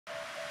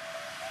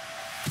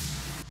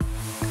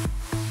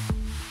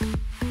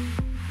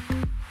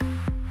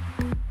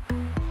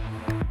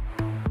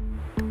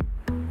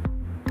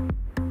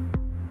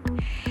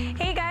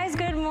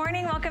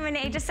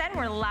HSN.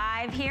 We're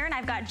live here, and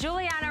I've got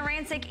Giuliana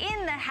Rancic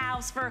in the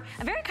house for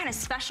a very kind of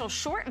special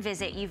short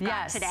visit you've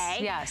got today.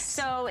 Yes.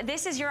 So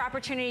this is your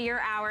opportunity, your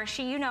hour.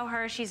 You know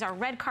her. She's our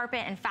red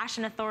carpet and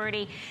fashion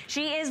authority.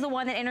 She is the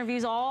one that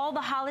interviews all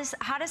the hottest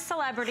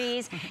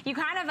celebrities. You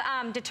kind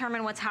of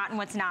determine what's hot and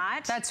what's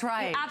not. That's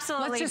right. You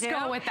absolutely Let's just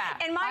go with that.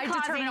 In my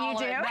closet, you do.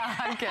 No,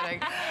 I'm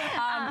kidding.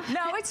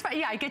 No, it's fine.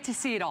 Yeah, I get to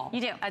see it all.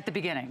 You do. At the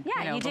beginning.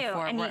 Yeah, you do.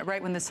 Before, And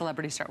right when the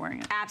celebrities start wearing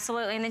it.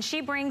 Absolutely. And then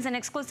she brings an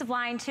exclusive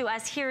line to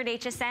us here at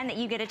HSN that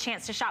you get a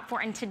chance to shop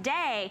for. And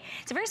today,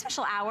 it's a very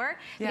special hour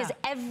because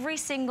every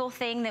single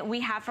thing that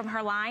we have from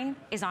her line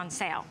is on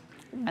sale.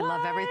 I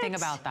love everything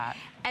about that.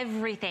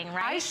 Everything,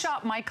 right? I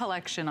shop my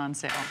collection on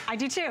sale. I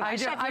do too. I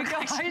do.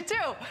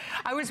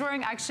 I was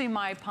wearing actually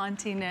my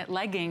Ponte knit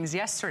leggings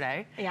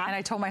yesterday. Yeah. And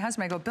I told my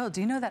husband, I go, Bill, do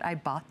you know that I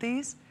bought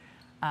these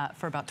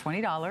for about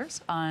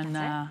 $20 on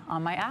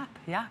my app?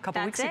 Yeah, a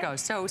couple weeks ago.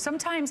 So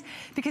sometimes,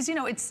 because you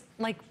know, it's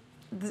like,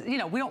 you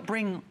know, we don't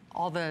bring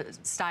all the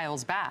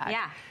styles back.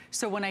 Yeah.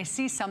 So when I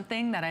see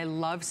something that I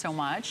love so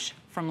much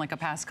from like a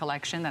past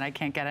collection that I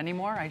can't get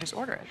anymore, I just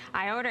order it.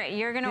 I order it.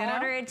 You're gonna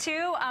order it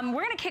too.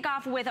 We're gonna kick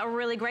off with a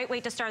really great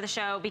way to start the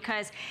show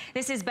because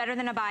this is better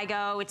than a buy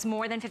go. It's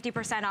more than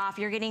 50% off.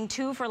 You're getting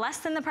two for less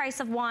than the price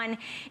of one.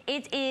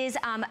 It is,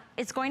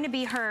 it's going to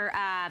be her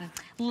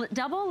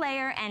double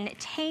layer and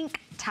tank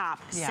top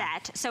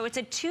set. So it's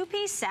a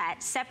two-piece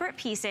set, separate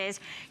pieces.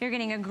 You're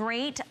getting a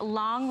great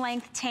long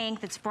length tank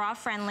that's bra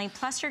friendly.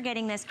 Plus you're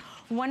getting this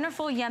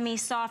wonderful, yummy,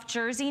 soft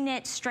jersey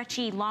knit,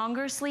 stretchy,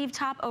 longer sleeve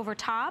top over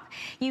top.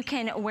 You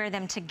can wear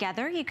them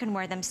together. You can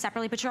wear them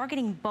separately, but you are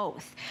getting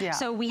both. Yeah.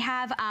 So we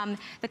have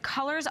the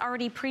colors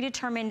already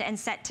predetermined and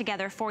set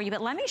together for you.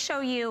 But let me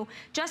show you,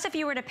 just if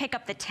you were to pick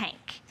up the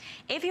tank.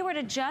 If you were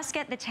to just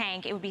get the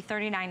tank, it would be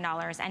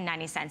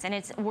 $39.90. And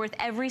it's worth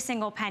every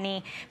single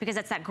penny because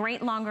it's that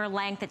great longer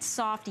length. It's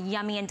soft,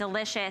 yummy, and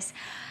delicious.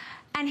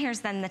 And here's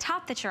then the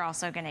top that you're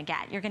also gonna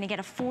get. You're gonna get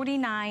a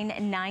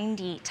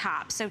 $49.90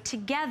 top. So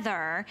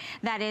together,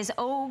 that is,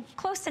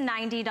 close to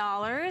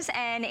 $90,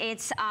 and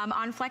it's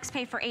on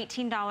FlexPay for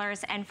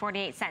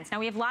 $18.48. Now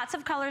we have lots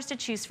of colors to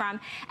choose from,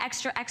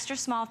 extra, extra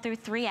small through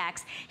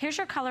 3X. Here's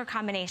your color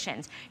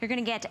combinations. You're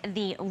gonna get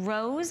the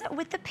rose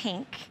with the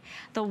pink,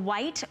 the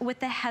white with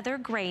the heather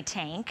gray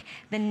tank,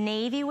 the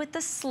navy with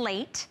the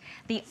slate,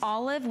 the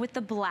olive with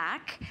the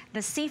black,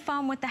 the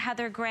seafoam with the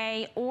heather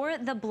gray, or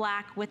the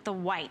black with the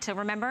white.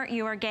 So remember,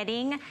 you are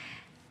getting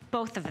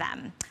both of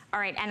them. All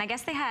right, and I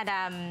guess they had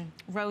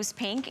rose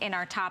pink in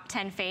our top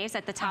 10 faves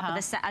at the top of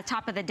the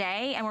top of the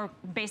day, and we're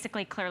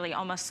basically clearly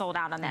almost sold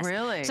out on this.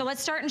 Really? So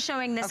let's start in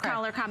showing this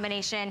color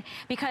combination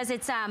because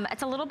it's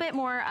a little bit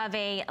more of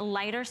a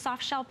lighter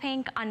soft shell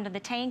pink under the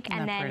tank,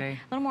 and then a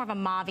little more of a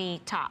mauve-y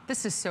top.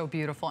 This is so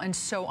beautiful and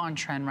so on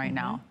trend right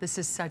now. This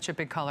is such a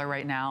big color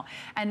right now.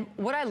 And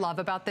what I love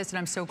about this, and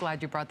I'm so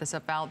glad you brought this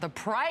up, Val, the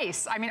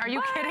price. I mean, are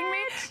you kidding me?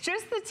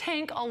 Just the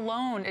tank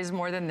alone is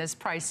more than this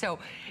price. So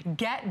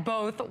get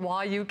both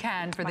while you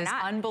can for this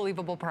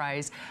unbelievable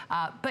price.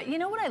 But you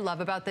know what I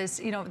love about this?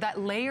 You know, that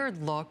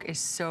layered look is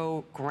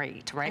so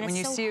great, right? And when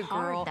you see a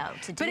girl,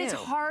 but it's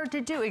hard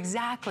to do,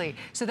 exactly.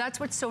 So that's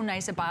what's so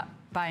nice about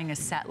buying a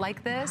set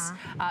like this,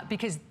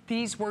 because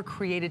these were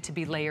created to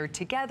be layered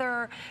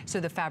together. So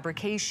the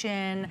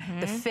fabrication,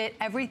 the fit,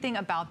 everything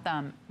about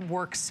them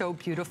works so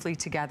beautifully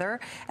together.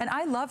 And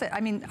I love it.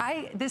 I mean,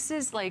 this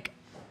is like,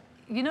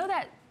 you know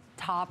that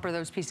top or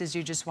those pieces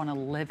you just want to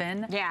live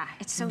in. Yeah,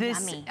 it's so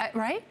yummy.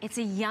 Right? It's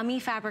a yummy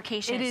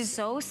fabrication. It is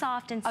so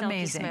soft and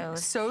silky smooth.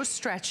 So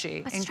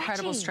stretchy,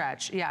 incredible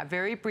stretch. Yeah,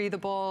 very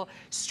breathable,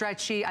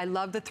 stretchy. I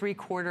love the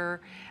 3/4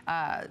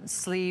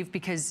 sleeve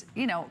because,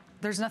 you know,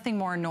 there's nothing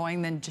more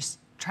annoying than just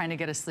trying to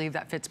get a sleeve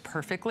that fits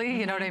perfectly,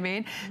 you know what I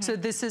mean? So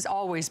this is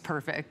always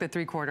perfect, the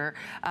 3/4.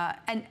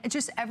 And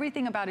just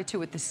everything about it too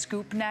with the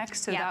scoop neck,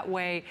 so that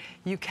way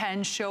you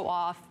can show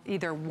off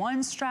either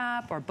one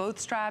strap or both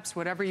straps,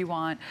 whatever you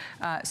want.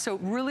 So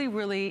really,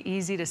 really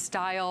easy to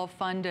style,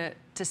 fun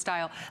to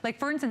style. Like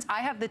for instance,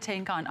 I have the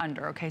tank on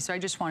under, okay? So I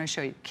just wanna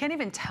show you. Can't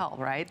even tell,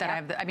 right? That I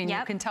have I mean,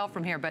 you can tell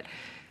from here, but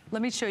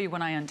let me show you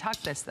when I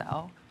untuck this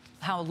though,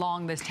 how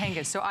long this tank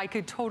is. So I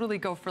could totally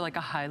go for like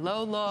a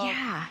high-low look.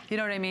 Yeah. You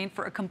know what I mean?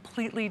 For a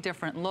completely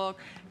different look.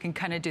 Can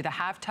kind of do the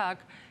half tuck.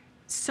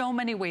 So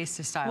many ways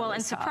to style well,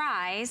 and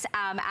surprise,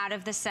 out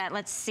of the set,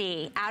 let's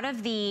see, out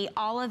of the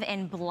olive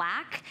and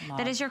black,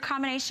 that is your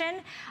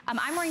combination,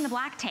 I'm wearing the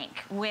black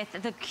tank with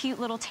the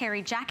cute little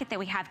terry jacket that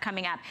we have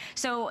coming up.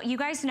 So you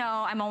guys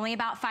know I'm only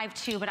about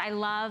 5'2", but I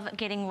love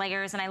getting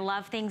layers and I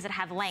love things that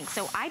have length.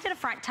 So I did a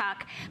front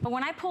tuck, but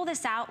when I pull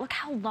this out, look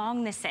how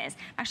long this is.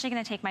 I'm actually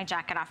gonna take my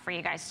jacket off for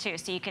you guys too,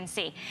 so you can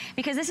see.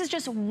 Because this is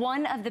just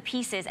one of the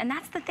pieces, and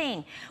that's the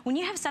thing. When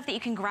you have stuff that you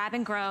can grab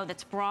and grow,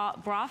 that's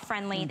bra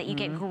friendly, that you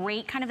get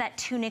great kind of that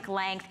tunic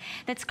length,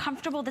 that's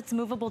comfortable, that's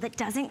movable, that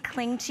doesn't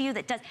cling to you,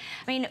 that does,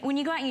 I mean, when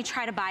you go out and you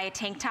try to buy a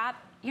tank top,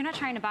 you're not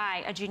trying to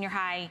buy a junior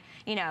high,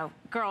 you know,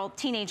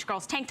 teenage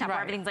girl's tank top where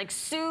everything's like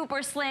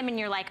super slim and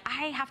you're like,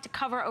 I have to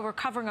cover over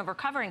covering over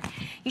covering.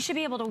 You should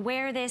be able to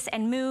wear this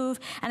and move.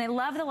 And I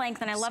love the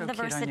length and I love the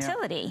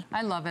versatility.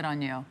 I love it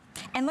on you.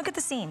 And look at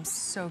the seams.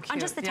 So cute. On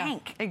just the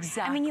tank.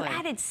 Exactly. I mean, you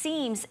added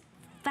seams,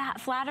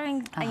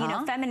 flattering, you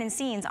know, feminine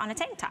seams on a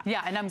tank top.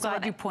 Yeah, and I'm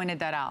glad you pointed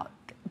that out,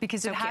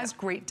 because it has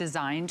great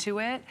design to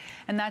it.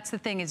 And that's the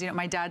thing is, you know,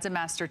 my dad's a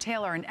master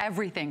tailor, and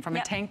everything from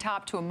a tank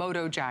top to a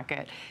moto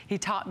jacket, he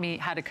taught me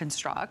how to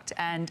construct.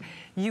 And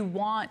you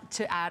want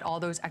to add all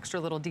those extra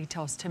little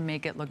details to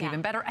make it look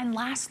even better and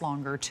last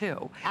longer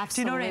too. Absolutely.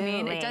 Do you know what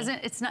I mean? It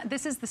doesn't, it's not,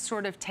 this is the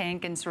sort of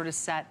tank and sort of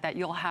set that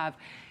you'll have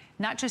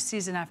not just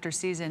season after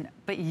season,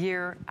 but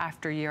year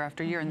after year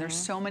after year. And there's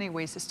so many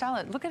ways to style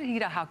it. Look at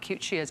Hida, how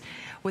cute she is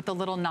with the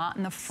little knot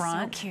in the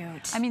front. So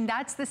cute. I mean,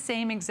 that's the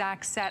same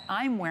exact set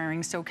I'm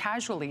wearing so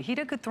casually.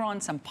 Hida could throw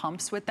on some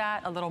pumps with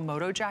that, a little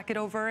moto jacket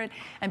over it,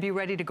 and be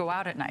ready to go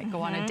out at night,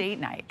 go on a date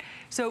night.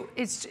 So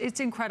it's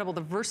incredible, the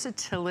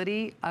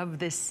versatility of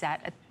this set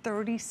at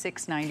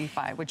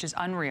 $36.95, which is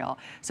unreal.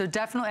 So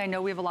definitely, I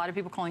know we have a lot of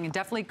people calling in.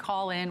 Definitely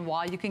call in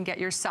while you can get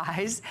your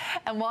size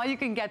and while you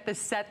can get the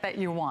set that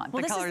you want.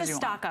 Well, this is the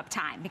stock up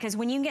time, because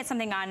when you can get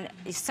something on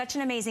such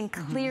an amazing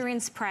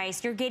clearance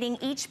price, you're getting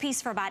each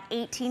piece for about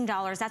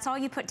 $18. That's all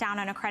you put down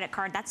on a credit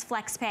card. That's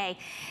flex pay.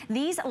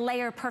 These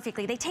layer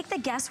perfectly. They take the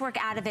guesswork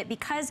out of it,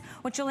 because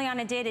what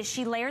Giuliana did is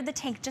she layered the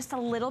tank just a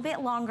little bit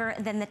longer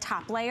than the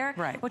top layer,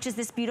 which is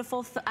this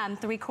beautiful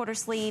 3/4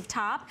 sleeve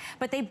top.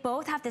 But they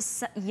both have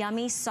this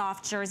yummy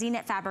soft jersey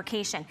knit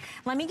fabrication.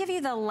 Let me give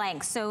you the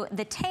length. So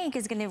the tank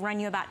is going to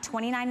run you about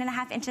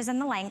 29.5 inches in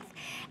the length,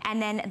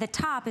 and then the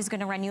top is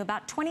going to run you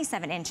about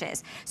 27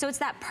 inches. So it's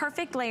that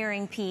perfect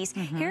layering piece.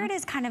 Here it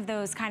is, kind of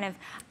those kind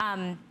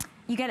of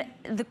you get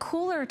the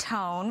cooler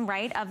tone,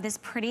 right, of this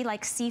pretty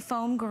like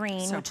seafoam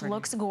green, which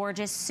looks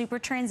gorgeous, super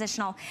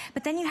transitional.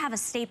 But then you have a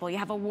staple. You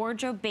have a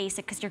wardrobe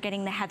basic, because you're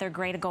getting the heather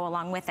gray to go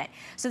along with it.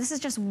 So this is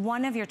just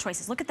one of your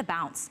choices. Look at the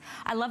bounce.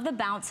 I love the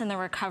bounce and the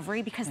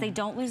recovery, because they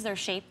don't lose their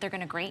shape. They're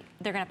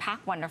gonna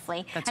pack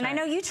wonderfully. And I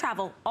know you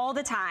travel all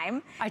the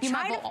time. I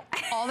travel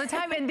all the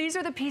time, and these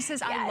are the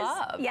pieces I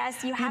love.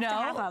 Yes, you have to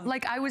have them.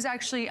 Like, I was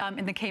actually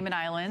in the Cayman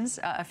Islands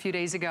a few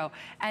days ago,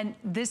 and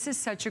this is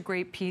such a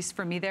great piece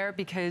for me there,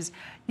 because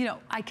you know,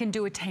 I can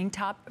do a tank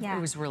top. It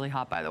was really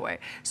hot, by the way.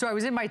 So I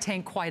was in my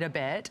tank quite a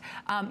bit.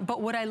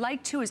 But what I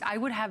like too is I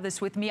would have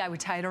this with me. I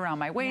would tie it around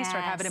my waist, or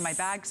I'd have it in my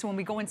bag. So when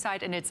we go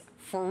inside and it's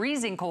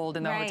freezing cold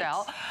in the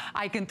hotel,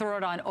 I can throw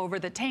it on over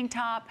the tank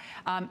top.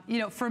 You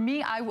know, for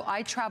me,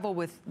 I travel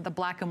with the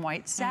black and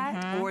white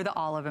set or the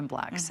olive and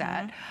black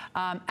set,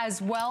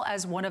 as well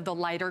as one of the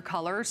lighter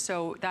colors.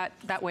 So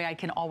that way I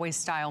can always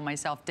style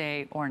myself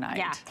day or night.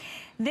 Yeah.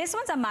 This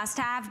one's a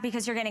must-have,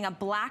 because you're getting a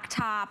black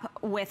top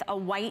with a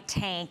white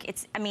tank.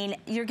 I mean,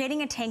 you're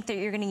getting a tank that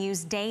you're going to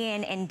use day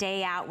in and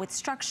day out with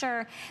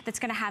structure that's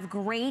going to have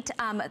great,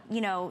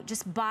 you know,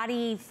 just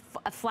body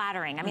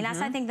flattering. I mean,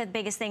 that's, I think, the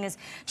biggest thing is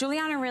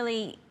Giuliana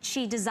really,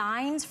 she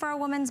designs for a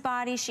woman's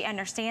body. She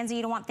understands that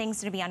you don't want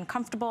things to be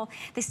uncomfortable.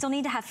 They still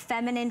need to have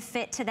feminine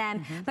fit to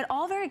them, but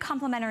all very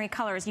complementary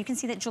colors. You can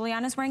see that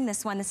Giuliana's wearing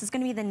this one. This is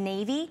going to be the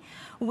navy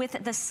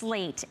with the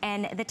slate,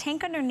 and the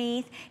tank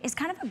underneath is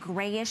kind of a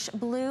grayish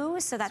blue.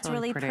 So that's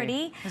really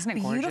pretty. Isn't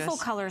it gorgeous? Beautiful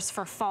colors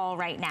for fall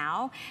right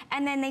now.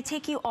 And then they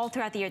take you all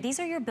throughout the year.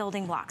 These are your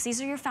building blocks. These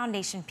are your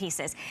foundation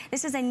pieces.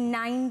 This is a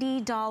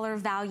 $90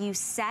 value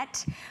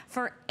set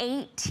for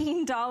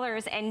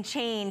 $18 and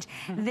change.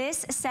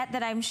 This set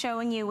that I'm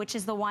showing you, which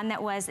is the one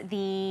that was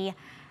the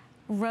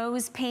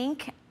rose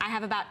pink, I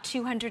have about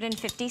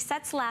 250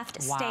 sets left.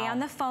 Stay on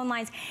the phone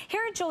lines.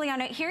 Here at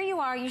Giuliana, here you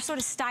are, you're sort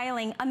of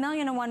styling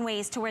 1,000,001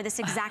 ways to wear this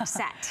exact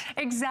set.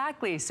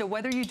 Exactly. So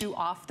whether you do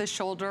off the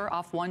shoulder,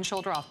 off one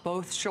shoulder, off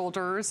both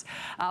shoulders,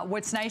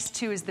 what's nice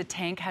too is the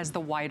tank has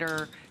the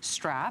wider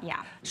strap,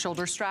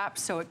 shoulder strap,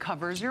 so it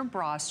covers your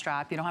bra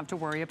strap. You don't have to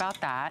worry about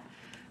that.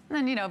 And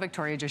then, you know,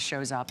 Victoria just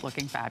shows up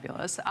looking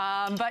fabulous.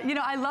 But, you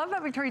know, I love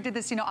that Victoria did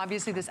this. You know,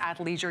 obviously this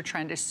athleisure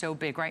trend is so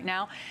big right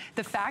now.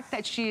 The fact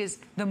that she is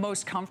the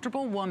most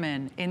comfortable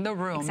woman in the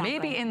room,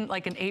 maybe in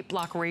like an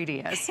 8-block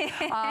radius,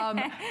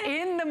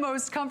 in the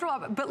most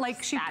comfortable, but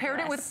like she paired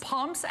it with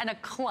pumps and a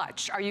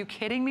clutch. Are you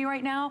kidding me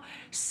right now?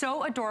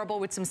 So adorable,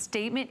 with some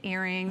statement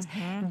earrings.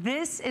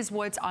 This is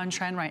what's on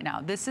trend right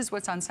now. This is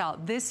what's on style.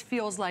 This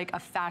feels like a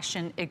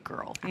fashion it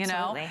girl, you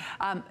know?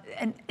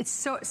 And it's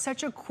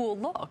such a cool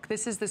look.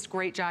 This is this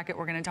great jacket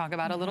we're going to talk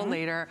about a little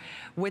later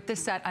with the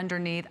set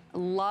underneath.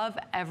 Love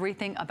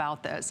everything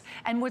about this.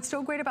 And what's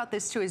so great about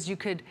this too is you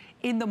could,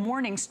 in the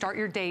morning, start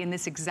your day in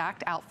this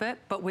exact outfit,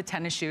 but with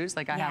tennis shoes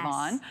like I have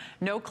on,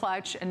 no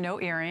clutch and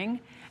no earring.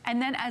 And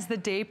then as the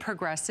day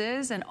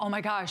progresses, and oh my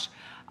gosh,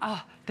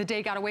 oh, the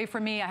day got away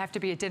from me, I have to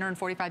be at dinner in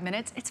 45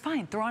 minutes. It's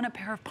fine. Throw on a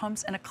pair of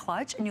pumps and a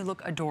clutch and you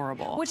look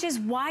adorable. Which is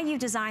why you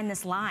designed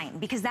this line,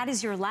 because that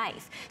is your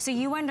life. So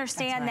you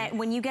understand that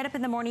when you get up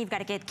in the morning, you've got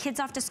to get kids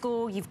off to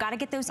school, you've got to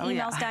get those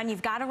emails done,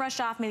 you've got to rush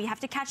off, maybe you have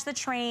to catch the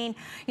train,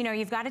 you know,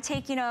 you've got to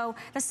take, you know,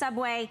 the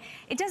subway.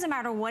 It doesn't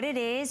matter what it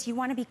is, you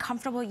want to be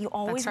comfortable, you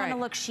always want to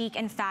look chic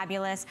and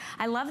fabulous.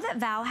 I love that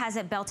Val has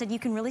it belted. You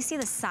can really see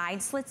the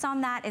side slits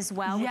on that as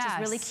well, which is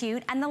really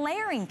cute, and the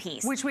layering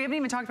piece. Which we haven't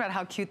even talked about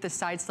how cute the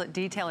side slit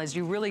detail is.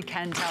 You really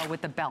can tell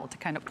with the belt. It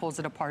kind of pulls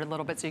it apart a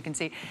little bit so you can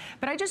see.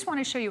 But I just want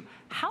to show you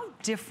how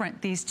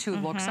different these two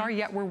looks are,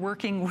 yet we're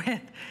working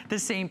with the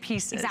same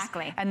pieces.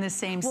 Exactly. And the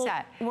same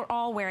set. We're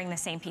all wearing the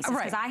same pieces,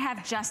 because I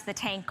have just the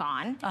tank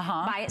on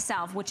by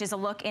itself, which is a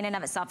look in and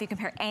of itself. You can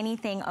pair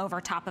anything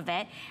over top of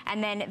it.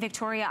 And then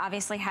Victoria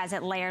obviously has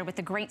it layered with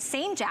the great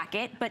same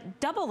jacket, but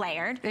double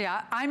layered.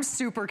 Yeah, I'm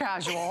super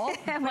casual.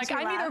 Like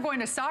I'm either going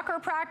to soccer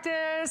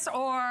practice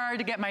or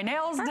to get my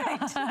nails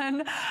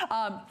done.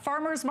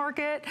 Farmer's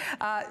market.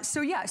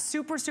 So yeah,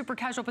 super, super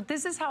casual. But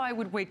this is how I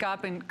would wake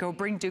up and go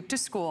bring Duke to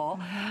school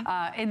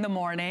in the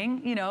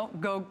morning, you know,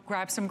 go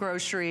grab some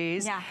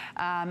groceries.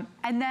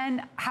 And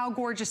then how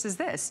gorgeous is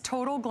this?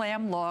 Total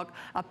glam look,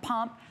 a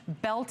pump,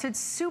 belted,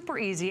 super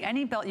easy.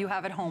 Any belt you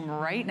have at home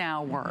right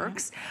now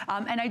works.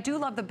 And I do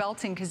love the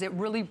belting because it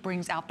really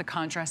brings out the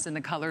contrast in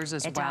the colors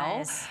as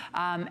well.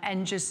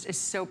 And just is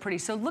so pretty.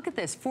 So look at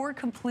this, 4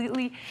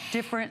 completely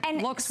different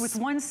looks with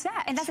one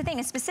set. And that's the thing,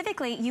 is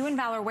specifically you and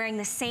Val are wearing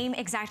the same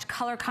exact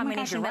color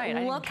combination, but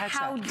look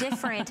how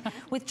different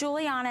with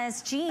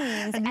Giuliana's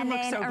jeans and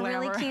then a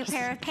really cute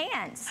pair of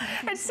pants.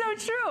 It's so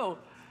true.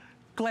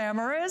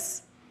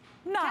 Glamorous.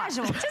 Not.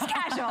 Casual, just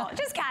casual,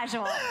 just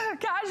casual.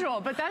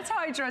 Casual, but that's how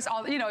I dress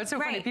all, you know, it's so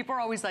funny. People are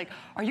always like,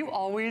 are you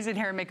always in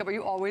hair and makeup? Are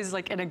you always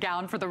like in a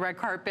gown for the red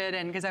carpet?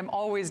 And because I'm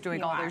always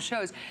doing all those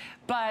shows.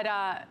 But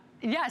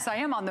yes, I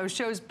am on those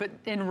shows, but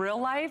in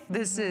real life,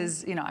 this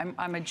is, you know,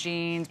 I'm a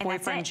jeans,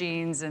 boyfriend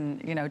jeans,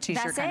 and, you know,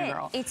 t-shirt kind of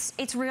girl.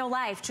 It's real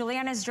life.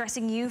 Giuliana's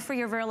dressing you for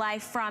your real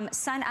life from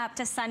sun up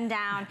to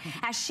sundown,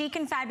 as chic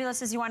and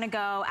fabulous as you want to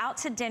go, out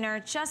to dinner,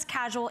 just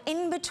casual,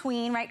 in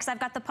between, right? Because I've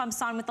got the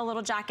pumps on with the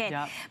little jacket.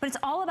 But it's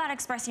all about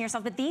expressing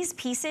yourself. But these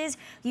pieces,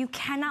 you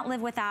cannot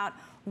live without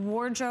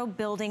wardrobe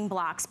building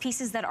blocks,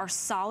 pieces that are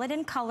solid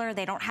in color.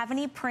 They don't have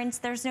any prints.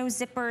 There's no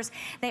zippers.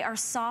 They are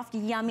soft,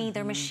 yummy.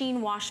 They're machine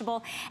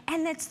washable.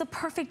 And it's the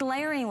perfect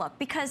layering look,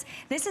 because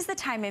this is the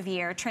time of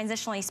year,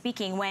 transitionally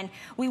speaking, when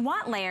we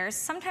want layers.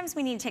 Sometimes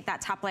we need to take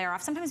that top layer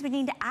off. Sometimes we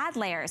need to add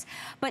layers.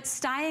 But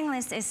styling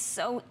this is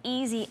so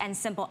easy and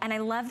simple. And I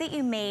love that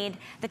you made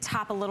the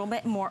top a little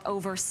bit more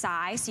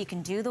oversized. So you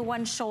can do the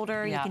one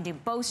shoulder. You can do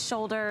both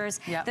shoulders.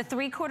 The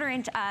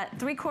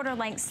 3/4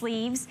 length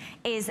sleeves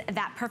is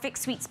that perfect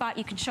sweet spot.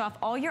 You can show off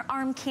all your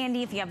arm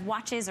candy if you have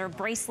watches or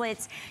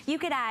bracelets. You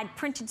could add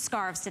printed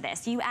scarves to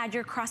this. You add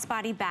your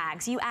crossbody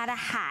bags. You add a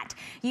hat.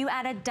 You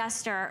add a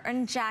duster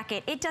and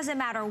jacket. It doesn't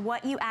matter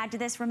what you add to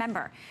this.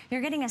 Remember,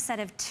 you're getting a set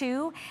of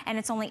 2, and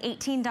it's only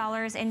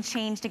 $18 and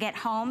change to get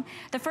home.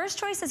 The first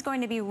choice is going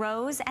to be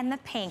rose and the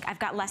pink. I've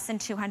got less than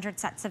 200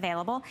 sets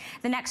available.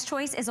 The next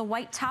choice is a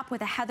white top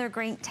with a heather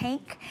gray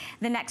tank.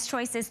 The next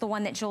choice is the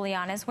one that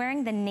Giuliana is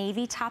wearing, the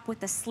navy top with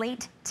the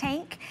slate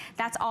tank.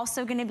 That's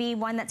also going to be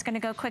one that's going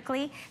to go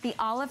quickly. The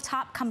olive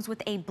top comes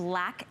with a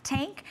black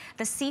tank.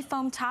 The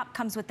seafoam top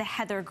comes with the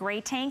heather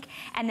gray tank.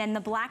 And then the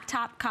black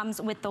top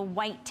comes with the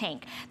white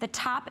tank. The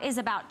top is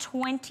about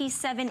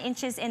 27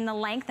 inches in the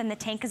length, and the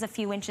tank is a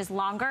few inches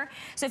longer.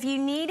 So if you're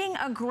needing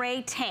a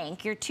gray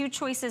tank, your 2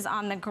 choices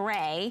on the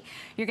gray,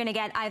 you're going to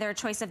get either a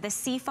choice of the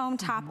seafoam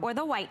top or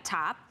the white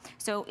top.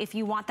 So if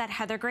you want that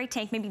heather gray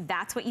tank, maybe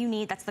that's what you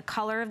need. That's the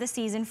color of the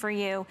season for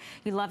you.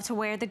 You love to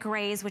wear the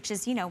grays, which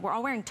is, you know, we're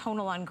all wearing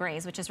tonal on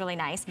grays, which is really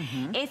nice.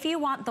 If you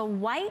want the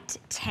white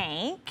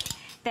tank,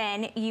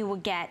 then you will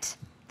get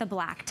the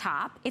black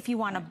top. If you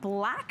want a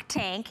black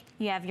tank,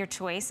 you have your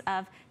choice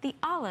of the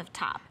olive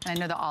top. I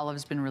know the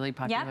olive's been really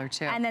popular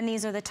too. And then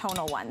these are the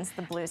tonal ones,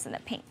 the blues and the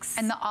pinks.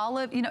 And the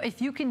olive, you know,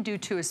 if you can do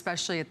 2,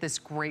 especially at this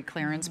great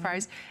clearance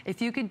price,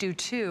 if you could do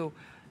 2,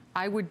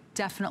 I would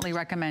definitely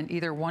recommend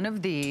either one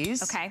of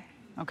these.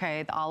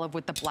 Okay, the olive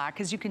with the black,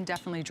 because you can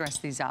definitely dress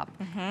these up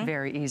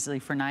very easily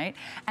for night.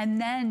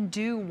 And then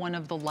do one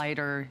of the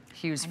lighter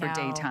hues for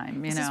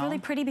daytime, you know? This is really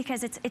pretty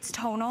because it's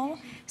tonal,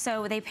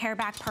 so they pair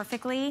back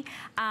perfectly.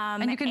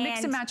 And you can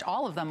mix and match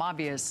all of them,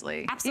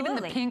 obviously. Absolutely.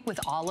 Even the pink with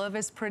olive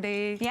is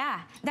pretty. Yeah,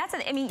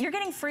 I mean, you're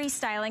getting free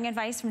styling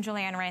advice from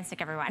Giuliana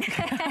Rancic, everyone.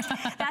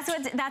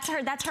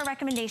 That's her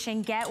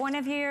recommendation. Get one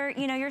of your,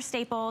 you know, your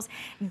staples,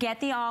 get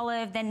the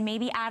olive, then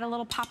maybe add a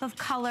little pop of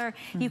color.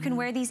 You can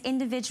wear these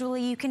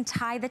individually. You can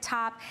tie the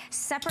top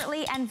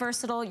separately and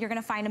versatile. You're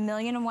going to find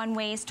 1,000,001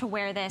 ways to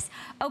wear this.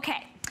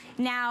 Okay,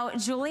 Now,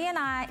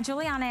 Giuliana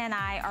and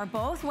I are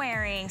both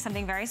wearing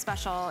something very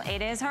special.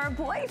 It is her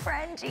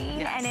boyfriend jean,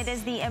 yes. And it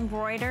is the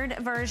embroidered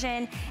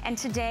version. And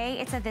today,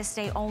 it's a this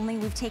day only.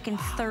 We've taken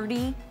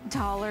 $30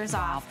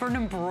 off. For an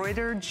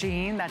embroidered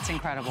jean, that's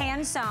incredible.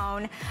 Hand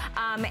sewn.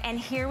 And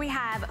here we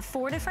have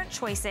 4 different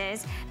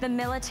choices. The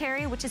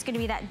military, which is gonna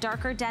be that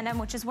darker denim,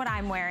 which is what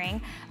I'm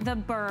wearing. The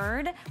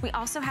bird. We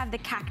also have the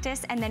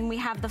cactus, and then we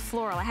have the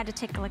floral. I had to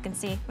take a look and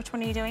see. Which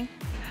one are you doing?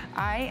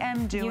 I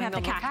am doing you have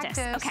the cactus.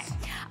 Okay.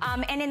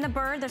 And in the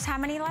bird, there's how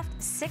many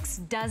left? 6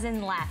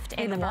 dozen left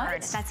in the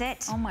bird. That's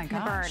it. Oh my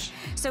gosh.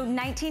 The bird. So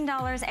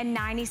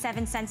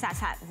 $19.97. That's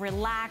that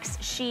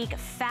relaxed, chic,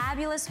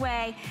 fabulous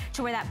way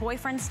to wear that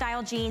boyfriend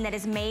style jean that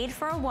is made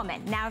for a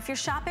woman. Now, if you're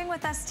shopping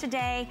with us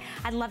today,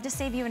 I'd love to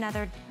save you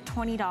another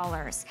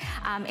 $20.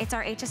 It's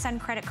our HSN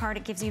credit card.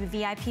 It gives you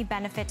VIP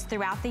benefits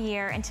throughout the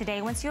year. And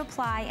today, once you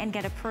apply and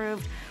get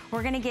approved,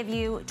 we're gonna give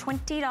you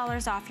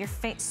 $20 off your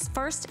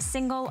first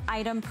single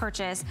item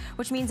purchase,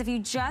 which means if you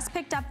just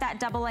picked up that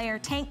double layer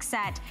tank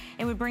set,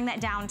 it would bring that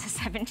down to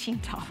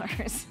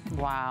 $17.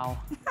 Wow,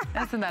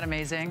 isn't that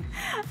amazing?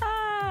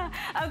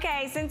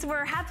 Okay, since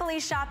we're happily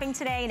shopping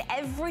today and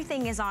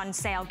everything is on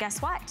sale,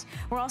 guess what?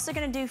 We're also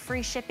gonna do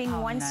free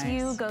shipping once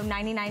you go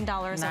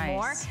 $99 or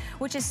more,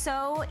 which is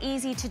so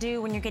easy to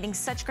do when you're getting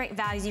such great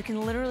values. You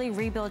can literally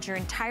rebuild your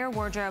entire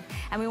wardrobe,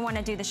 and we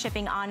wanna do the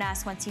shipping on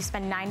us once you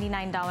spend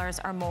 $99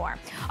 or more.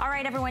 All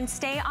right, everyone,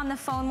 stay on the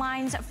phone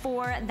lines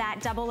for that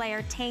double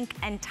layer tank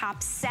and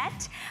top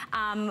set.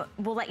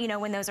 We'll let you know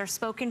when those are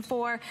spoken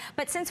for.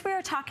 But since we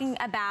are talking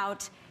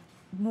about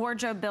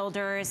wardrobe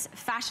builders,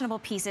 fashionable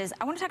pieces,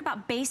 I want to talk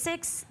about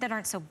basics that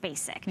aren't so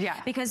basic. Yeah.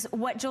 Because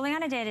what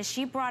Giuliana did is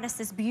she brought us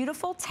this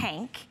beautiful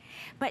tank,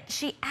 but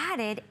she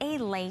added a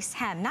lace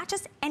hem. Not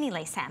just any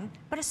lace hem,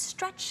 but a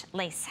stretch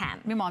lace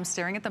hem. Meanwhile, I'm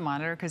staring at the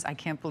monitor because I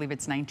can't believe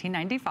it's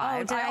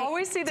 $19.95. Oh, I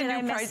always see the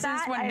new prices.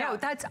 No,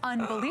 that's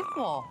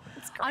unbelievable.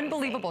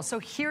 Unbelievable. So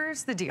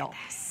here's the deal.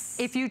 Yes.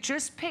 If you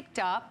just picked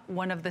up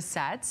one of the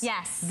sets,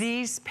 yes,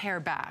 these pair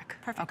back.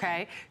 Perfect.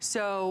 Okay,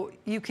 so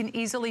you can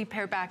easily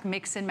pair back,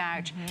 mix and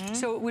match.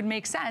 So it would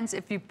make sense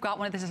if you've got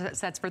one of the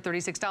sets for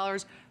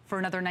 $36 for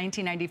another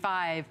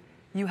 $19.95.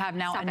 You have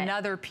now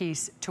another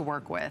piece to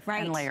work with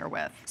and layer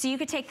with. So you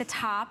could take the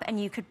top and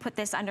you could put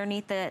this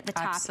underneath the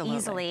top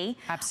easily.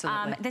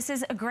 Absolutely. This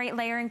is a great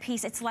layering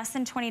piece. It's less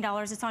than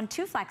 $20. It's on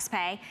 2 flex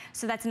pay,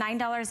 so that's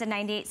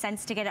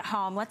 $9.98 to get it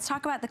home. Let's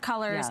talk about the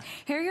colors. Yeah.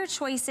 Here are your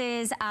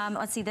choices.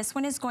 Let's see, this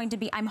one is going to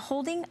be, I'm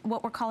holding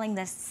what we're calling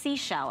the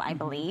seashell, I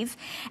believe.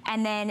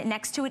 And then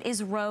next to it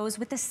is rose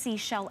with the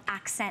seashell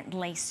accent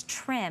lace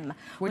trim,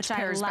 which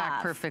pairs I love.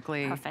 Back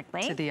perfectly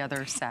to the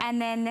other set.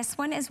 And then this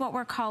one is what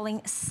we're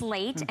calling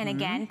slate. And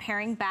again,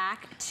 pairing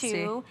back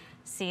to,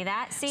 see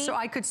that? See? So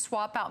I could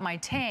swap out my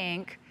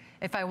tank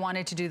if I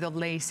wanted to do the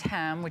lace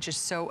hem, which is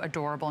so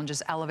adorable, and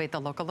just elevate the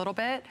look a little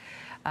bit.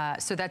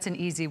 So that's an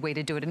easy way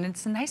to do it. And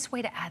it's a nice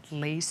way to add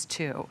lace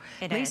too.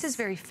 Lace is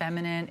very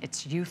feminine,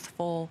 it's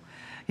youthful.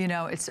 You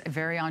know, it's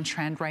very on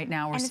trend right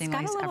now. We're seeing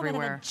lace everywhere. And it's got a little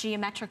bit of a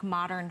geometric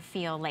modern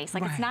feel lace.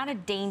 Like it's not a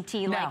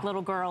dainty like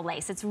little girl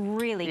lace. It's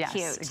really cute.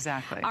 Yes,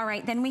 exactly. All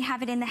right, then we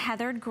have it in the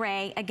heathered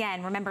gray.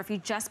 Again, remember, if you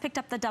just picked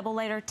up the double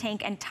layer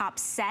tank and top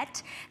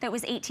set that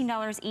was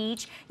 $18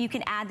 each, you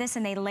can add this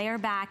and they layer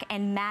back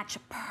and match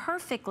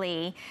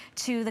perfectly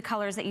to the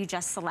colors that you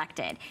just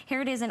selected.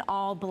 Here it is in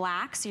all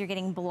black, so you're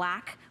getting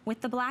black with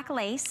the black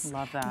lace.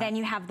 Love that. Then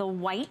you have the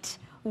white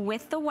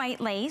with the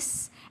white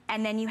lace,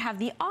 and then you have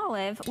the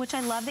olive, which I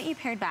love that you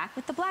paired back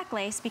with the black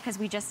lace because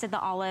we just did the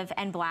olive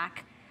and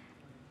black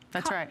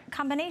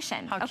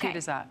combination. How cute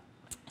is that?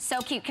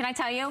 So cute. Can I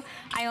tell you,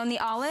 I own the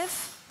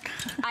olive,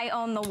 I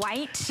own the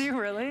white. Do you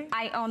really?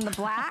 I own the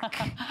black.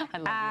 I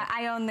love you.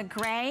 I own the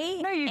gray.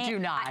 No, you do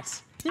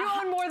not. You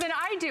own more than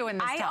I do in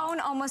this I own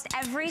almost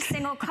every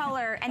single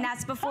color, and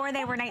that's before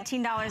they were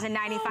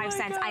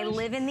 $19.95. I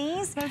live in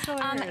these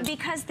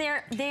because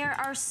they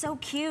are so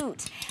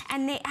cute,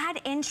 and they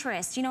add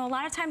interest. You know, a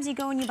lot of times you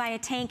go and you buy a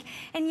tank,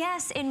 and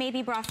yes, it may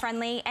be bra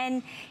friendly,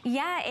 and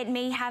yeah, it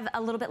may have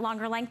a little bit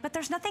longer length, but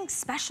there's nothing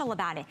special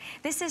about it.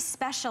 This is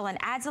special and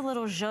adds a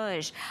little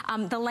zhuzh.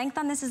 The length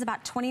on this is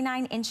about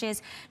 29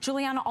 inches.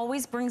 Giuliana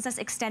always brings us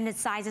extended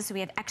sizes, so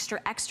we have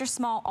extra, extra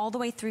small all the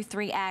way through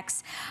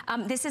 3X.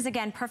 This is,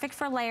 again, perfect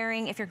for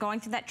layering. If you're going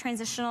through that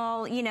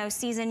transitional, you know,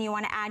 season, you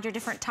want to add your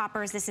different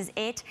toppers, this is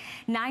it.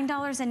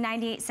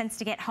 $9.98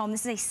 to get home.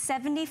 This is a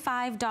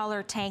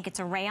 $75 tank. It's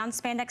a rayon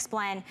spandex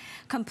blend,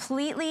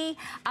 completely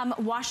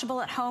washable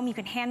at home. You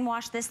can hand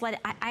wash this. I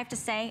have to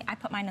say, I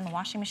put mine in the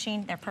washing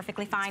machine. They're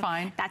perfectly fine. It's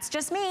fine. That's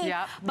just me.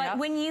 But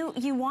when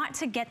you want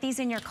to get these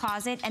in your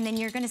closet, and then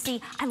you're going to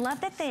see, I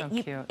love that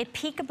it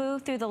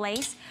peekaboo through the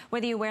lace,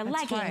 whether you wear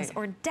leggings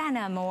or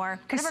denim or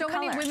whatever so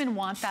color. Many women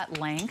want that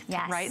length,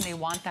 right? And they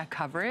want that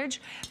coverage.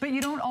 But you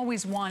don't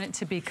always want it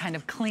to be kind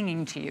of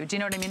clinging to you. Do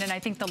you know what I mean? And I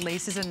think the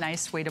lace is a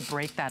nice way to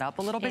break that up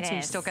a little bit so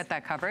you still get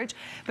that coverage.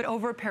 But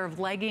over a pair of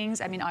leggings,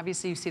 I mean,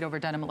 obviously you see it over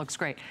denim, it looks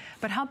great.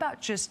 But how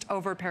about just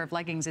over a pair of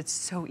leggings? It's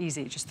so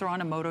easy. Just throw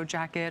on a moto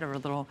jacket or a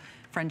little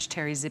French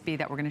terry zippy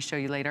that we're going to show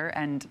you later,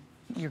 and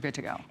you're good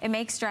to go. It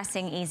makes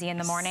dressing easy in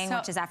the morning,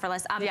 which is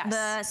effortless. Yes.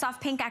 The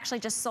soft pink actually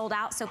just sold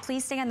out, so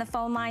please stay on the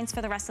phone lines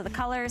for the rest of the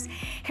colors.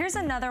 Here's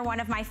another one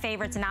of my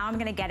favorites. Now I'm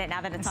gonna get it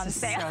now that it's on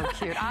sale.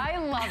 So cute. I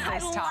love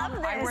this top.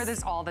 I wear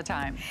this all the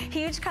time.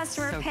 Huge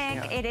customer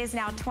pick. It is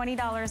now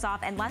 $20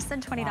 off and less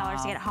than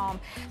 $20 to get home.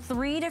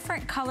 3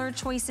 different color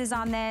choices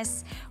on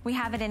this. We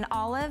have it in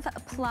olive,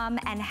 plum,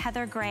 and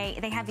heather gray.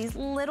 They have these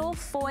little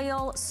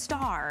foil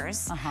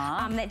stars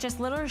that just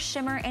little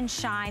shimmer and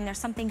shine. There's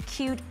something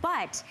cute,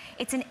 but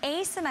it's an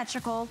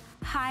asymmetrical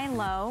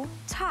high-low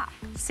top.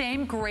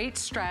 Same great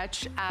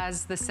stretch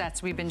as the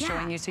sets we've been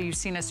showing you. So you've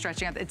seen us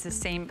stretching out. It's the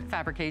same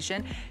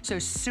fabrication. So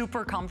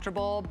super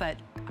comfortable, but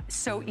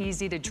so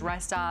easy to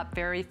dress up,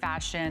 very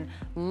fashion.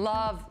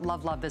 Love,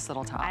 love, love this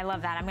little top. I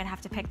love that. I'm gonna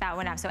have to pick that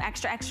one up. So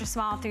extra, extra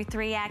small through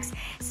 3X.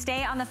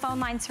 Stay on the phone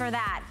lines for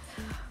that.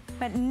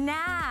 But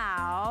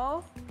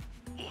now,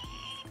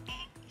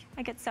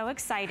 I get so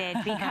excited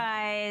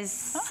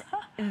because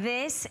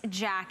this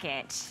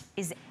jacket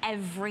is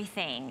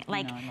everything.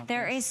 Like,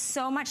 there is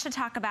so much to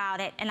talk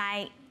about it, and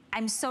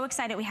I'm so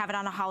excited we have it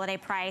on a holiday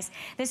price.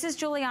 This is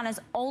Giuliana's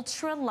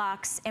Ultra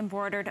Luxe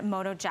embroidered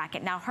moto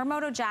jacket. Now, her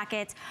moto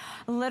jackets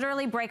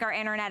literally break our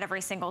internet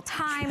every single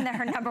time. They're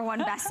her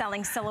 #1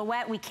 best-selling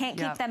silhouette. We can't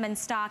keep them in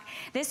stock.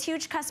 This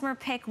huge customer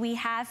pick we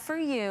have for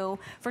you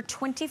for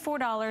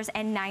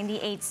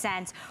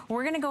 $24.98.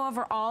 We're gonna go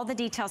over all the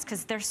details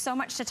because there's so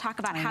much to talk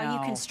about how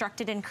you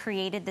constructed and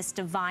created this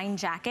divine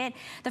jacket.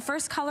 The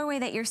first colorway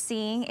that you're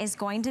seeing is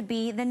going to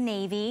be the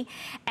navy.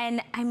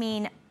 And I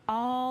mean,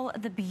 all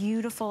the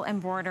beautiful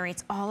embroidery.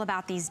 It's all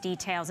about these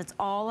details. It's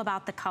all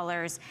about the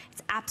colors.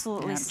 It's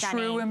absolutely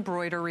stunning. True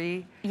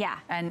embroidery. Yeah.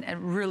 And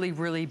really,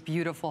 really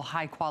beautiful,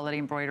 high quality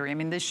embroidery. I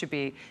mean, this should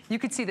be, you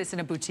could see this in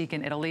a boutique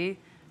in Italy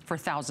for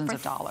thousands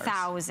of dollars.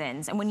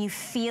 Thousands. And when you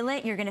feel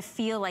it, you're gonna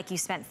feel like you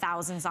spent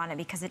thousands on it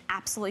because it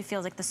absolutely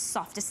feels like the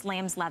softest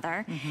lamb's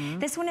leather.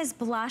 This one is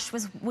blush,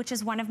 which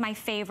is one of my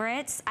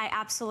favorites. I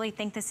absolutely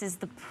think this is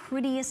the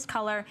prettiest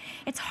color.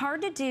 It's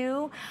hard to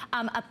do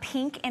a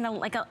pink in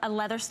a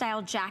leather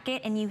style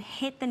jacket, and you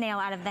hit the nail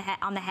out of the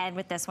on the head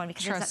with this one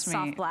because it's that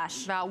soft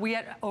blush. Val, we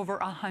had over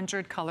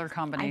 100 color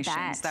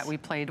combinations that we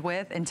played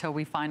with until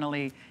we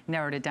finally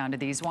narrowed it down to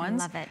these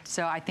ones. I love it.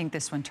 So I think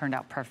this one turned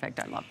out perfect.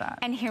 I love that.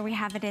 And here we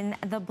have it in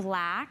the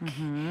black,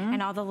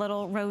 and all the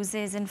little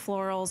roses and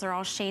florals are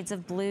all shades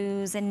of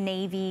blues and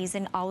navies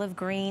and olive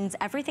greens.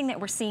 Everything that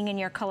we're seeing in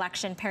your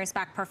collection pairs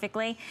back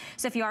perfectly.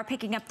 So if you are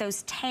picking up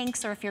those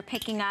tanks, or if you're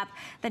picking up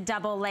the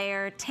double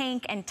layer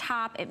tank and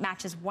top, it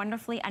matches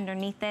wonderfully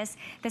underneath this.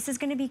 This is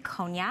gonna be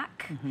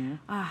cognac.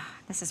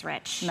 This is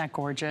rich. Isn't that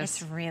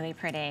gorgeous? It's really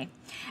pretty.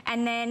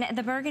 And then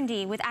the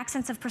burgundy with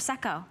accents of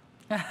Prosecco.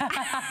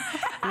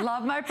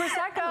 Love my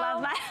Prosecco.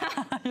 Love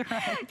that. You're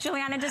right.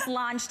 Giuliana just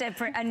launched a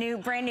brand new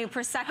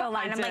Prosecco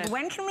line. I'm like,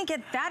 when can we get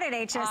that at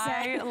HSN?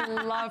 I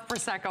love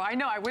Prosecco. I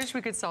know, I wish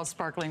we could sell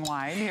sparkling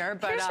wine here,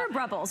 but here's your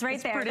bubbles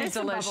right there. Pretty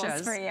delicious. Some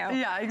bubbles for you.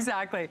 Yeah,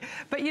 exactly.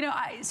 But you know,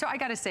 so I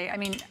gotta say, I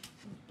mean,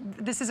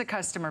 this is a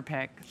customer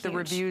pick. Huge. The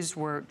reviews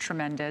were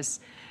tremendous.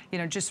 You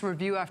know, just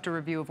review after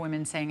review of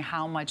women saying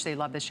how much they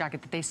love this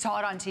jacket, that they saw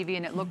it on TV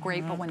and it looked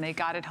great, but when they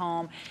got it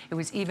home, it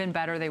was even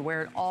better. They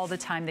wear it all the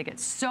time. They get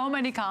so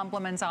many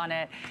compliments on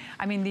it.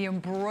 I mean, the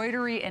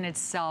embroidery in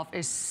itself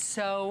is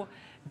so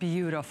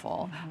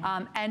beautiful.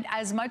 And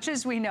as much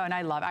as we know, and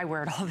I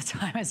wear it all the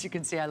time, as you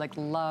can see, I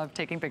love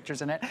taking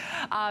pictures in it.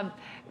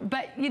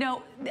 But you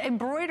know,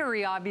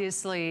 embroidery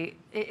obviously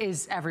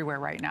is everywhere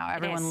right now.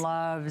 Everyone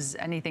loves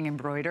anything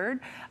embroidered.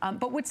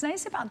 But what's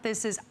nice about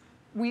this is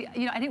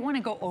I didn't want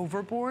to go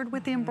overboard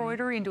with the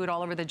embroidery and do it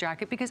all over the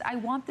jacket, because I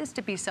want this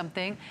to be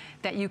something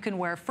that you can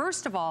wear,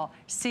 first of all,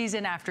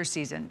 season after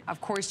season.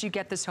 Of course, you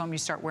get this home, you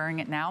start wearing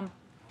it now,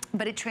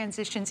 but it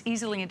transitions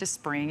easily into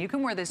spring. You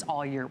can wear this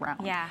all year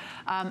round. Yeah.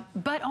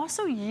 But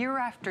also year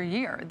after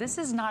year. This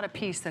is not a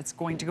piece that's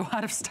going to go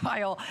out of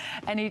style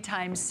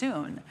anytime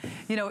soon.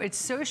 You know, it's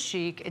so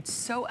chic, it's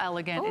so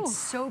elegant, it's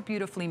so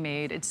beautifully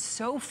made, it's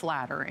so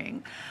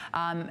flattering.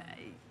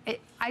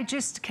 I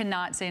just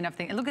cannot say enough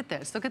things. And look at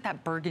this, look at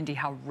that burgundy,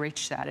 how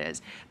rich that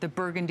is. The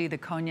burgundy, the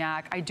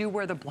cognac. I do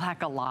wear the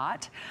black a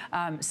lot.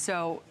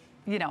 So,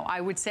 you know,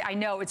 I would say, I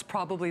know it's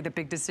probably the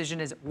big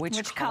decision is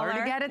which color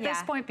to get at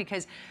this point,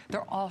 because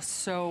they're all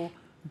so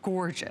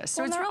gorgeous.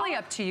 So it's really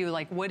up to you,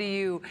 like, what do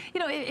you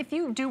know, if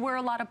you do wear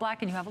a lot of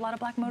black and you have a lot of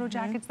black moto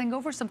jackets, then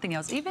go for something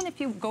else. Even if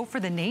you go for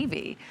the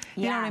navy,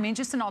 you know what I mean?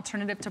 Just an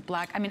alternative to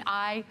black. I mean,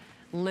 I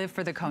live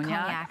for the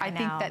cognac. I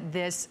think that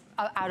this,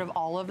 out of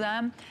all of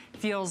them,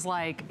 feels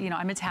like, you know,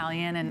 I'm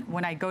Italian, and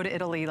when I go to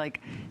Italy, like,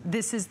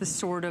 this is the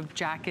sort of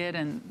jacket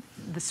and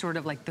the sort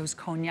of like those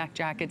cognac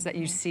jackets that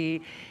you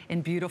see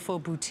in beautiful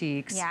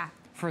boutiques.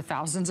 For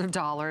thousands of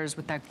dollars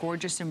with that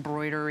gorgeous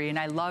embroidery. And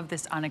I love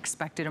this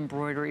unexpected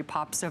embroidery,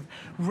 pops of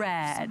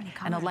red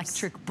and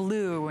electric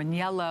blue and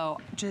yellow,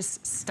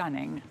 just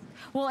stunning.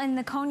 Well, and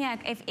the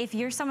cognac, if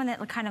you're someone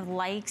that kind of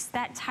likes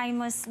that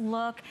timeless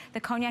look, the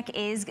cognac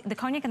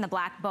and the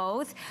black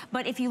both.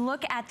 But if you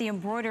look at the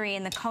embroidery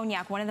in the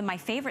cognac, one of my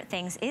favorite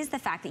things is the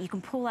fact that you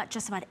can pull out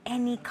just about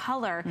any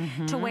color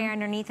to wear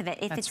underneath of it.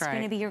 If it's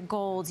going to be your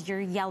golds,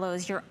 your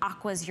yellows, your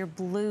aquas, your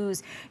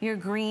blues, your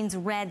greens,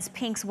 reds,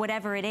 pinks,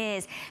 whatever it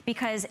is,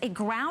 because it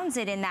grounds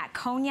it in that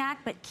cognac,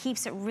 but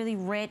keeps it really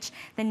rich.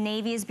 The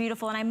navy is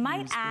beautiful. And I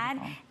might add,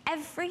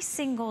 every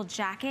single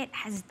jacket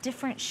has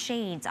different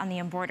shades on the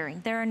embroidery.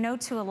 There are no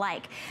two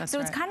alike. So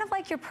it's kind of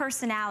like your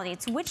personality.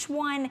 It's which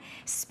one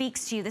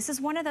speaks to you. This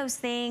is one of those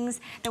things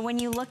that when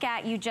you look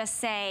at, you just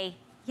say,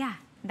 yeah,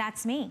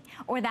 that's me.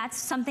 Or that's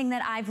something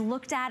that I've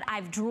looked at,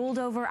 I've drooled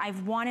over,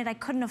 I've wanted, I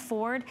couldn't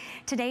afford.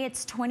 Today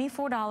it's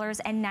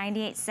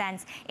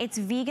 $24.98. It's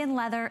vegan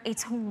leather,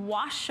 it's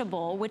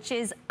washable, which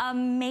is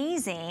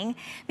amazing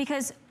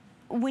because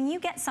when you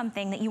get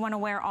something that you want to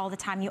wear all the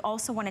time, you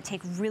also want to take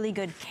really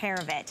good care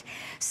of it.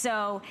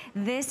 So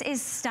this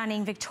is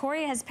stunning.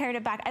 Victoria has paired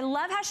it back. I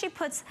love how she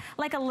puts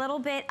like a little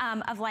bit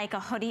of like a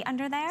hoodie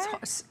under there.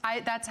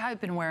 That's how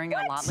I've been wearing it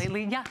a lot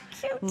lately. Yeah,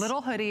 cute.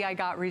 Little hoodie I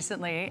got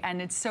recently,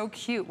 and it's so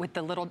cute with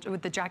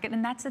the jacket.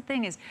 And that's the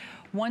thing is,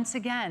 once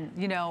again,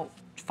 you know,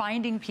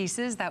 finding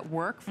pieces that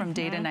work from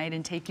day to night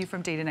and take you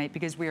from day to night,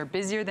 because we are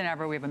busier than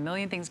ever. We have a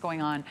million things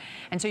going on.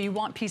 And so you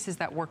want pieces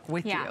that work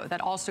with you,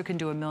 that also can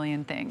do a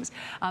million things.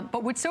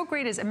 But what's so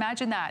great is,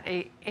 imagine that,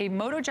 a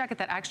moto jacket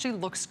that actually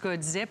looks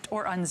good zipped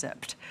or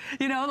unzipped.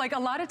 You know, like a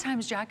lot of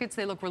times jackets,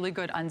 they look really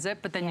good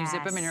unzipped, but then you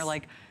zip them and you're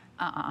like,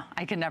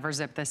 I can never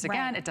zip this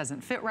again. It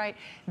doesn't fit right.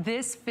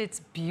 This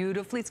fits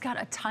beautifully. It's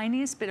got a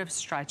tiniest bit of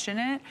stretch in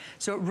it,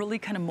 so it really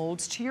kind of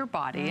molds to your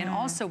body. And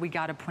also, we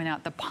got to point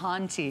out the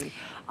ponte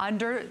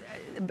under.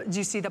 Do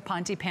you see the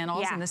ponte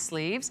panels in the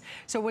sleeves?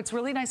 So what's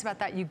really nice about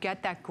that, you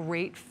get that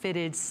great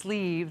fitted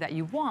sleeve that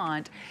you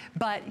want.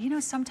 But you know,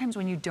 sometimes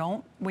when you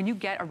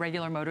get a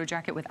regular moto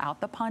jacket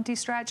without the ponte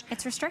stretch,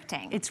 it's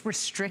restricting. It's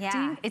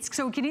restricting.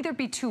 So it can either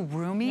be too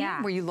roomy,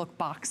 where you look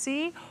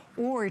boxy,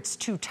 or it's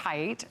too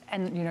tight,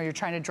 and you know, you're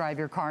trying to drive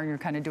your car and you're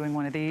kind of doing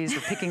one of these, or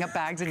picking up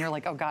bags and you're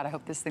like, oh God, I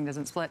hope this thing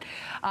doesn't split.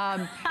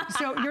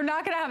 So you're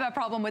not gonna have that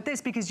problem with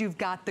this because you've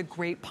got the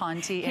great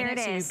ponte in it,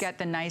 so you get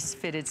the nice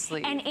fitted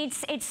sleeve. And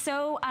it's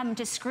so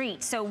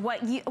discreet. So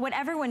what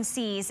everyone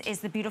sees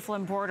is the beautiful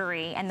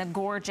embroidery and the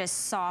gorgeous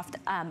soft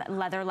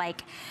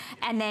leather-like,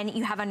 and then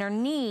you have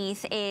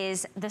underneath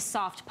is the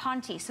soft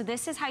ponte. So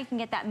this is how you can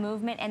get that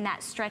movement and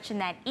that stretch and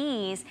that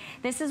ease.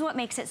 This is what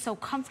makes it so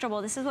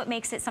comfortable. This is what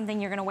makes it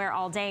something you're gonna wear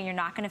all day, and you're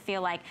not going to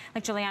feel like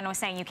Giuliana was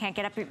saying, you can't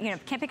get up,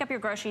 can't pick up your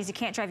groceries, you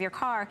can't drive your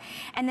car.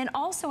 And then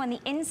also on the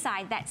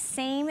inside, that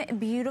same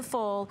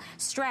beautiful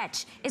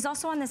stretch is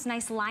also on this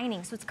nice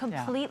lining, so it's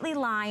completely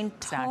lined,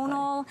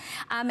 tonal,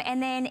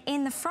 and then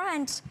in the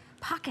front,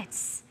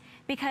 pockets.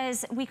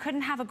 Because we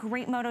couldn't have a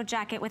great moto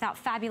jacket without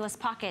fabulous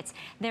pockets.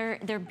 They're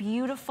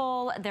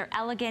beautiful, they're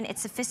elegant,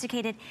 it's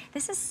sophisticated.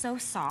 This is so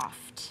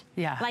soft.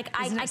 Yeah. Like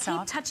I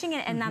keep touching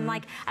it, and I'm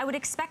like, I would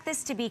expect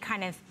this to be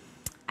kind of,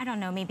 I don't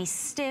know, maybe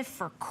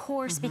stiff or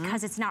coarse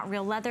because it's not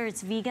real leather,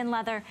 it's vegan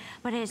leather,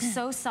 but it's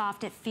so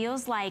soft, it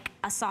feels like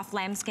a soft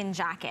lambskin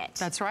jacket.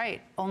 That's right,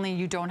 only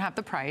you don't have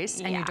the price,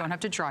 and you don't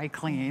have to dry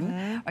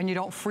clean, and you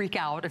don't freak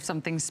out if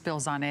something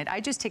spills on it. I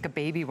just take a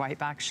baby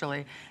wipe,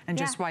 actually, and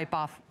just wipe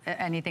off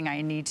anything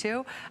I need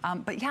to.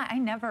 But yeah, I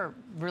never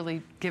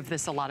really give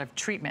this a lot of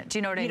treatment. Do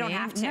you know what I mean? You don't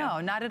have to.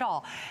 No, not at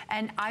all.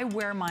 And I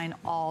wear mine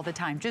all the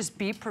time. Just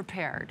be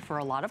prepared for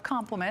a lot of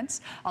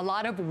compliments, a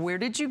lot of where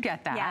did you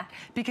get that?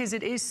 Because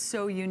it is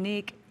so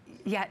unique.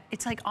 Yet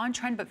it's like on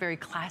trend, but very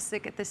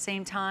classic at the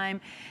same time.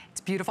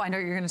 It's beautiful. I know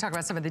you're going to talk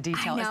about some of the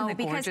detail. Isn't it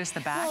gorgeous, the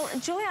back? Well,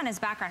 Giuliana's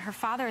background, her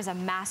father is a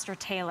master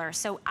tailor.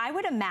 So I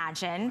would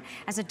imagine,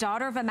 as a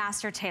daughter of a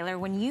master tailor,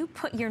 when you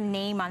put your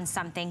name on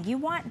something, you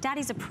want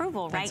daddy's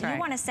approval, right? That's right. You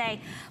want to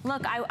say,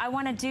 look, I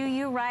want to do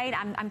you right.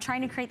 I'm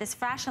trying to create this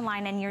fashion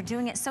line, and you're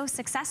doing it so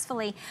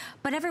successfully.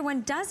 But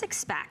everyone does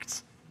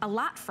expect a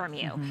lot from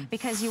you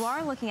because you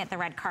are looking at the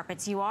red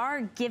carpets, you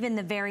are given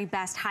the very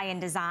best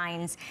high-end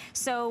designs.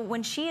 So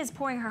when she is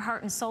pouring her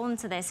heart and soul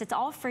into this, it's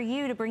all for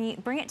you to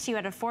bring it to you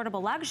at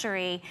affordable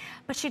luxury,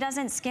 but she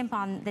doesn't skimp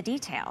on the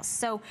details.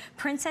 So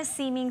princess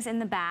seamings in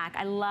the back.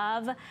 I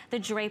love the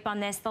drape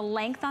on this. The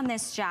length on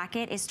this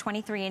jacket is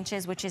 23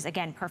 inches, which is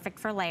again perfect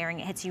for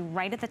layering. It hits you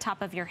right at the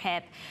top of your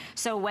hip.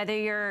 So whether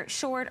you're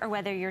short or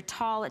whether you're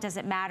tall, it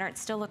doesn't matter. It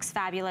still looks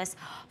fabulous.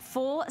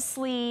 Full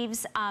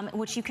sleeves,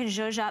 which you can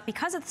zhuzh up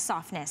because of the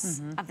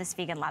softness of this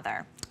vegan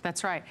leather.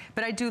 That's right.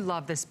 But I do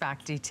love this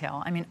back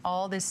detail. I mean,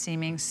 all this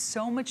seaming,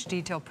 so much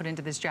detail put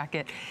into this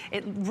jacket.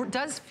 It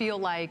does feel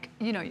like,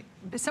 you know,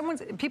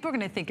 people are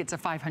going to think it's a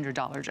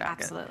 $500 jacket.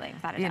 Absolutely,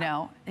 without a doubt. You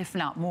know, if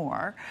not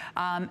more.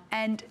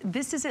 And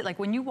this is it. Like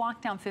when you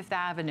walk down Fifth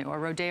Avenue or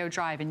Rodeo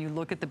Drive and you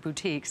look at the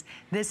boutiques,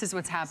 this is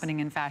what's happening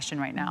in fashion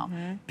right now.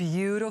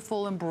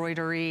 Beautiful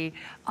embroidery,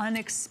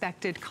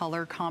 unexpected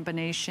color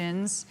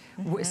combinations,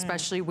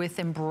 especially with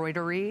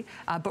embroidery,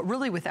 but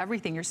really with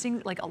everything. You're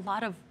seeing like a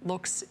lot of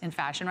looks in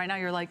fashion right now.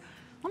 You're like,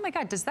 oh my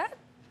God, does that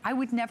I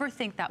would never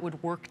think that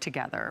would work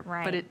together,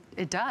 but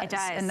it does. It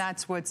does. And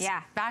that's what's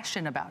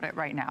fashion about it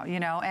right now, you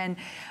know? And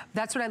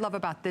that's what I love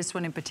about this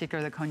one in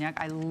particular, the cognac.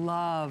 I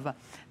love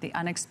the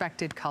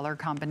unexpected color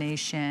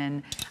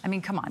combination. I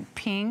mean, come on,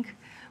 pink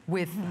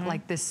with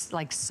like this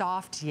like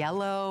soft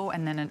yellow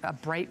and then a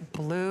bright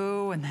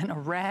blue and then a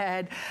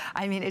red.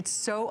 I mean, it's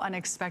so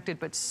unexpected,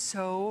 but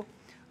so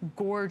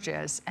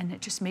gorgeous, and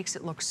it just makes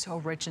it look so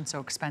rich and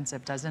so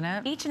expensive, doesn't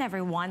it? Each and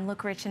every one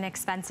look rich and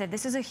expensive.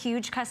 This is a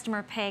huge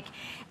customer pick.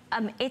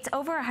 It's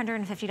over a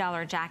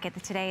 $150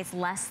 jacket. Today it's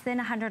less than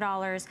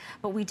 $100,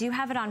 but we do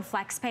have it on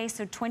FlexPay,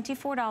 so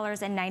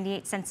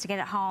 $24.98 to get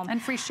it home.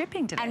 And free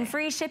shipping today. And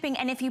free shipping,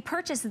 and if you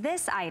purchase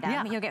this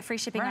item, you'll get free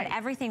shipping on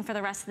everything for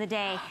the rest of the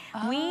day.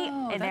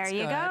 There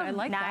you go. I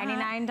like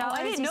 $99. Oh,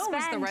 I didn't know it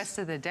was the rest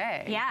of the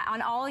day. Yeah,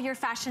 on all your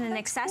fashion and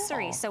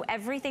accessories. Cool. So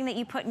everything that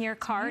you put in your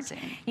cart,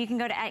 you can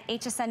go to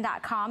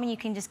hsn.com and you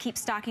can just keep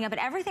stocking up. But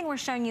everything we're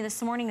showing you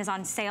this morning is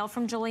on sale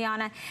from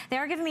Giuliana. They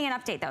are giving me an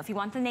update though. If you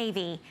want the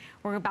navy,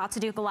 we're about to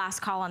do the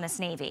last call on this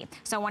navy.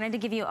 So I wanted to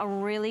give you a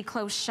really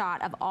close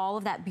shot of all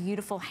of that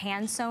beautiful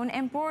hand-sewn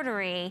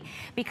embroidery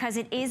because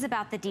it is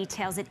about the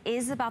details, it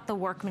is about the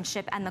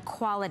workmanship and the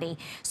quality.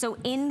 So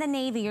in the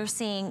navy, you're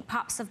seeing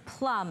pops of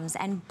plums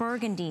and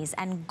burgundies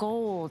and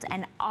gold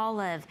and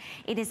olive.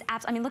 It is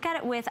I mean, look at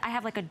it with, I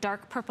have like a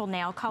dark purple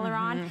nail color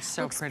on.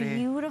 So looks pretty.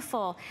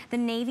 Beautiful. The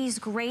navy's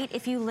great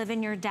if you live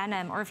in your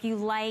denim or if you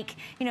like,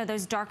 you know,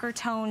 those darker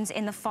tones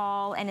in the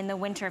fall and in the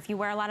winter. If you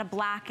wear a lot of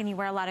black and you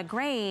wear a lot of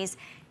grays,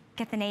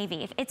 get the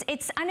navy.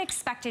 It's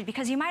unexpected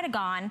because you might have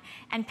gone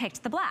and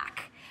picked the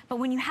black. But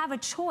when you have a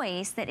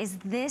choice that is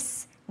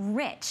this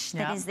rich,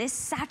 that is this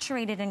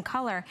saturated in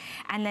color,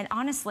 and then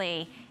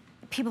honestly,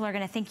 people are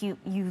gonna think you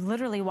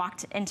literally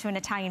walked into an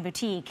Italian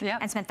boutique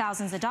and spent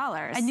thousands of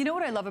dollars. And you know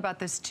what I love about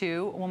this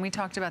too? When we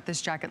talked about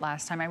this jacket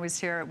last time I was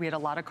here, we had a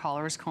lot of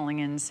callers calling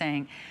in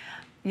saying,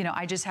 you know,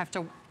 I just have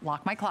to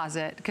lock my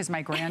closet because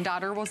my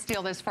granddaughter will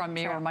steal this from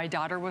me or my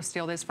daughter will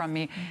steal this from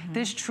me.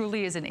 This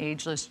truly is an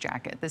ageless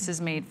jacket. This is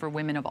made for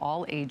women of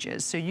all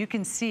ages. So you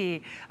can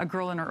see a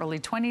girl in her early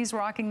 20s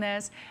rocking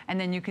this, and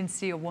then you can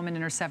see a woman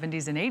in her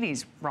 70s and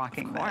 80s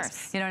rocking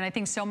this. You know, and I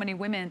think so many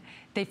women,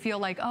 they feel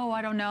like, oh,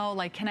 I don't know,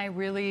 like, can I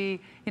really,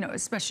 you know,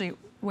 especially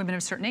women of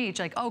a certain age,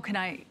 like, oh, can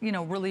I, you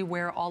know, really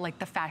wear all like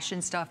the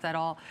fashion stuff that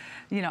all,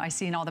 you know, I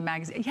see in all the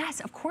magazines. Yes,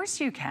 of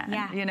course you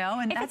can, you know,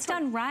 and if it's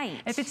done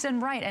right. If it's done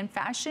right, and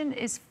fashion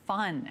is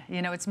fun,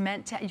 you know, it's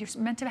meant to, you're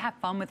meant to have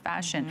fun with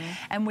fashion.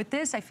 And with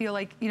this, I feel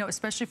like, you know,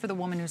 especially for the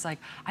woman who's like,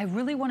 I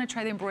really want to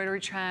try the embroidery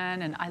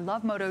trend, and I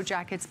love moto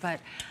jackets, but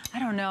I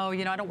don't know,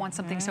 you know, I don't want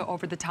something so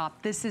over the top.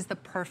 This is the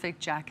perfect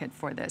jacket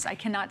for this. I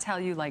cannot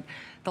tell you, like,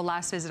 the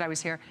last visit I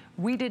was here,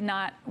 we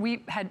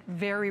had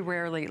very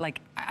rarely,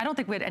 like, I don't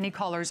think we had any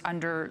callers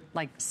under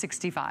like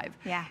 65.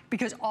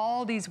 Because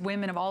all these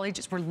women of all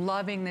ages were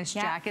loving this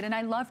jacket, and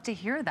I love to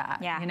hear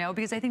that, you know,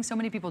 because I think so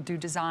many people do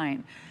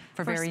design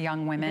for very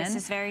young women. This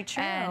is very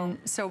true. And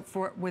so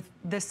with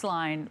this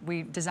line,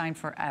 we design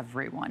for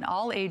everyone,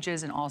 all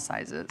ages and all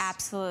sizes.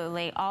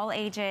 Absolutely, all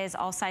ages,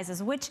 all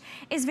sizes, which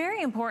is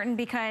very important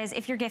because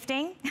if you're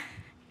gifting,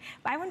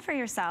 buy one for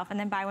yourself and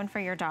then buy one for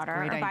your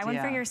daughter, or buy one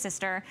for your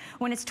sister.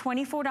 When it's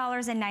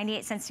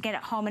 $24.98 to get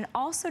it home. And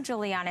also,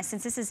 Giuliana,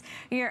 since this is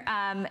your,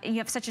 you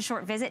have such a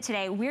short visit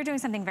today, we're doing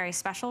something very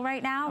special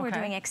right now. We're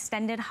doing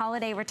extended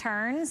holiday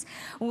returns,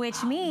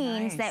 which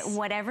means that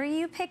whatever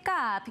you pick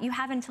up, you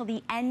have until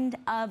the end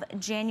of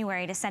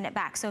January to send it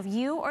back. So if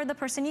you or the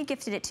person you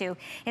gifted it to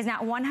is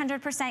not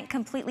 100%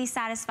 completely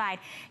satisfied,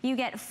 you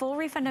get full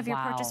refund of your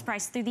purchase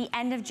price through the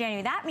end of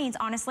January. That means,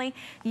 honestly,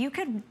 you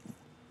could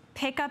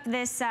pick up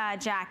this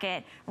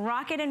jacket,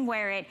 rock it and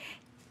wear it,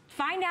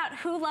 find out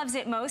who loves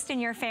it most in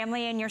your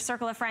family and your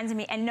circle of friends,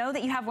 and know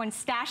that you have one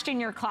stashed in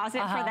your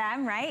closet for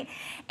them, right?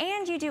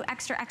 And you do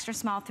extra, extra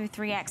small through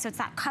 3X. So it's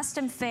that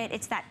custom fit,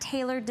 it's that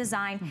tailored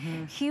design.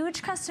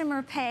 Huge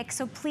customer pick,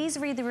 so please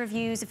read the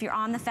reviews if you're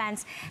on the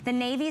fence. The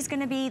navy is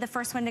gonna be the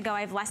first one to go.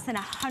 I have less than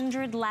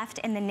 100 left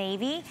in the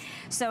navy,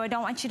 so I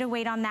don't want you to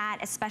wait on that,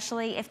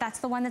 especially if that's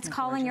the one that's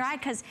calling your eye,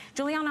 because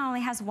Giuliana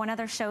only has one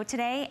other show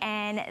today,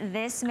 and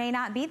this may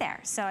not be there,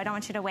 so I don't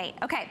want you to wait.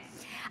 Okay.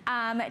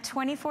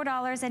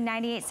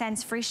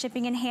 $24.98, free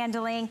shipping and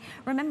handling.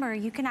 Remember,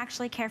 you can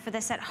actually care for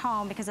this at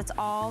home because it's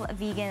all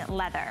vegan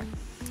leather.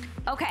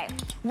 Okay,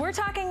 we're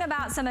talking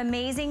about some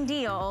amazing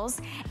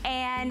deals,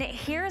 and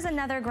here's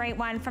another great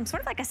one from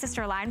sort of like a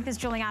sister line because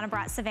Giuliana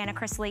brought Savannah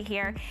Chrisley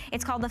here.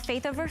 It's called the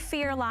Faith Over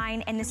Fear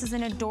line, and this is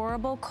an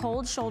adorable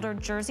cold-shouldered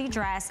jersey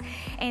dress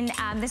in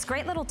this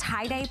great little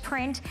tie-dye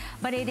print,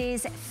 but it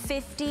is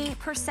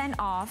 50%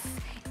 off,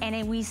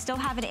 and we still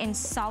have it in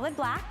solid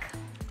black,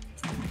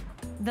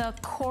 the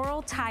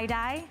coral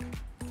tie-dye,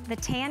 the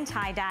tan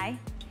tie-dye,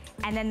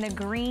 and then the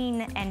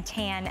green and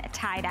tan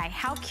tie-dye.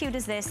 How cute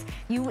is this?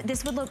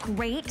 This would look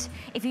great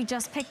if you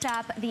just picked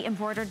up the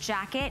embroidered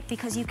jacket,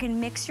 because you can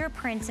mix your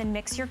prints and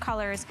mix your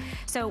colors.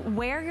 So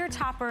wear your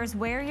toppers,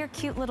 wear your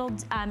cute little,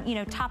 you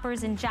know,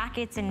 toppers and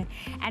jackets and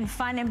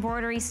fun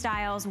embroidery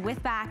styles with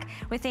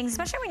things,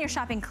 especially when you're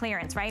shopping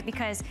clearance, right?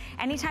 Because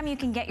anytime you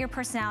can get your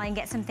personality and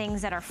get some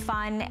things that are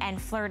fun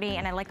and flirty,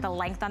 and I like the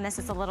length on this,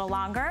 it's a little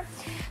longer.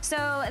 So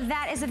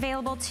that is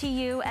available to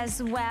you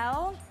as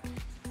well.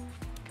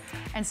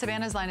 And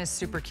Savannah's line is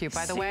super cute,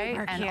 by the way.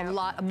 And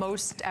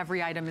most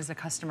every item is a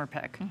customer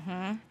pick.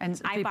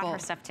 And I bought her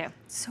stuff too.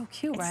 So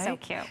cute, it's right? So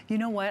cute. You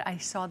know what? I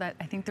saw that.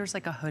 I think there's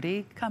like a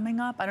hoodie coming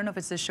up. I don't know if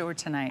it's this show or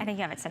tonight. I think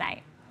you have it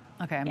tonight.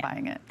 Okay, I'm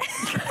buying it.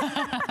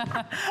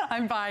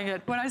 I'm buying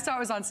it. When I saw it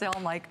was on sale,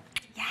 I'm like,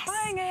 yes.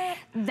 Buying it.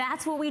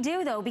 That's what we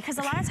do though, because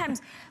a lot of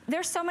times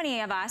there's so many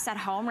of us at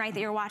home, right,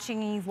 that you're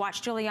watching and you've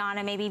watched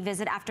Giuliana maybe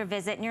visit after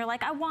visit and you're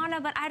like, I wanna,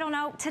 but I don't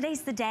know.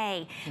 Today's the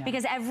day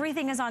because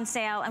everything is on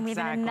sale, and we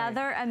have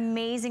another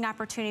amazing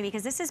opportunity,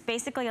 because this is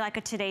basically like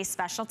a today's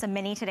special. It's a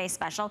mini today's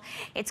special.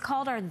 It's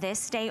called our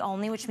this day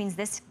only, which means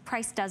this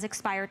price does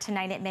expire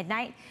tonight at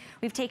midnight.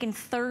 We've taken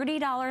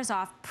 $30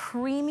 off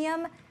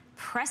premium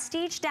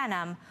prestige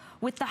denim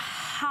with the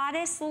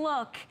hottest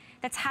look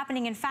that's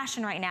happening in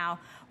fashion right now,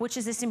 which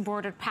is this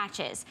embroidered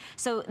patches.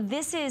 So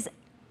this is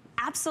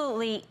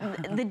absolutely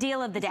the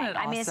deal of the day.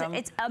 I mean,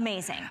 it's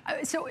amazing.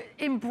 So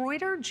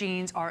embroidered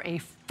jeans are a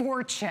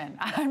fortune.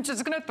 I'm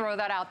just gonna throw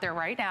that out there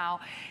right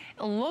now.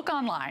 Look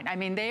online. I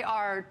mean, they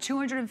are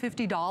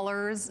 $250,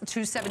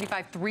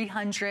 $275,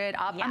 $300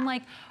 up. I'm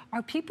like,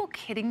 are people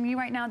kidding me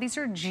right now? These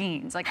are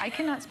jeans. Like, I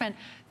cannot spend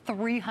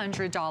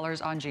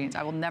 $300 on jeans.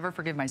 I will never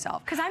forgive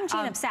myself. Because I'm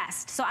jean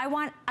obsessed. So I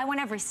want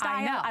every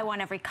style. I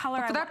want every color.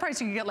 But for that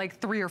price, you can get like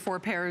 3 or 4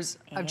 pairs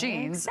of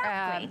jeans.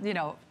 You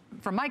know,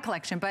 from my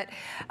collection. But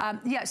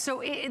yeah,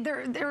 so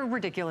they're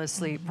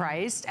ridiculously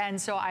priced.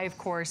 And so I, of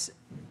course,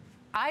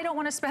 I don't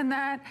want to spend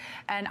that,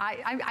 and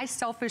I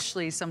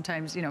selfishly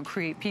sometimes, you know,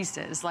 create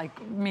pieces, like,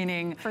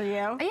 meaning... For you?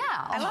 Yeah.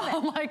 I love it.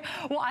 I'm like,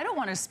 well, I don't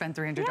want to spend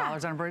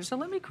 $300 on a bridge, so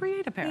let me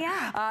create a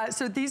pair.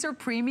 So these are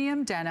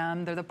premium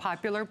denim. They're the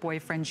popular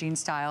boyfriend jean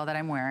style that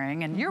I'm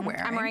wearing, and you're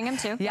wearing. I'm wearing them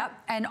too. Yep,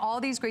 and all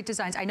these great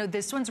designs. I know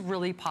this one's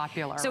really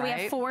popular, So we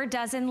have 4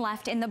 dozen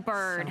left in the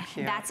bird. So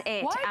cute. That's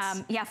it. What?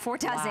 Yeah, 4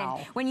 dozen.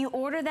 Wow. When you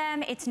order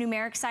them, it's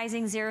numeric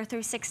sizing 0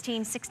 through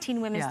 16, 16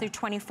 women's through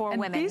 24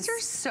 women's. These are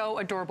so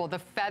adorable. The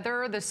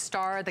feather, the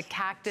star, the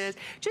cactus,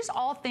 just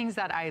all things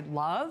that I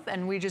love.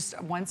 And we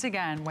just, once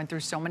again, went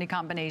through so many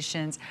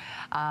combinations.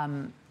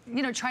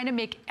 You know, trying to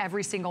make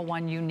every single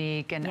one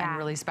unique and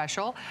really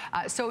special.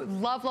 So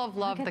love, love,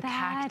 love the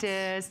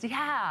cactus.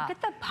 Yeah. Look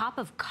at the pop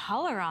of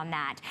color on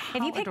that.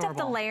 If you picked up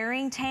the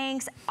layering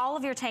tanks, all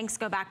of your tanks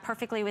go back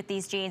perfectly with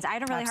these jeans. I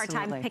had a really hard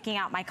time picking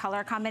out my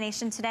color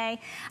combination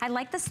today. I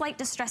like the slight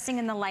distressing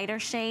in the lighter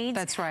shades.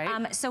 That's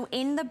right. So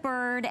in the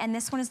bird, and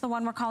this one is the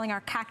one we're calling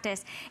our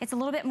cactus, it's a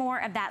little bit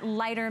more of that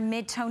lighter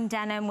mid-tone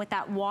denim with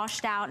that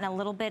washed out and a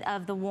little bit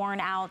of the worn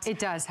out. It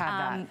does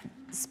have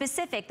that.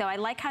 Specific though, I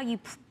like how you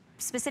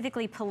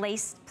specifically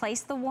place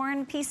the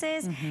worn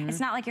pieces. It's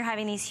not like you're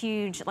having these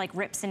huge like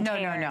rips and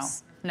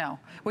tears. No,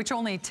 which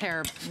only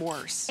tear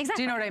worse. Exactly.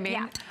 Do you know what I mean?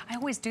 Yeah. I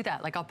always do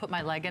that. Like, I'll put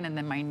my leg in and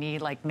then my knee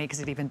like makes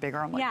it even bigger.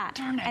 I'm like,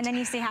 darn it. And then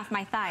you see half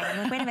my thigh. I'm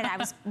like, wait a minute, I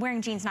was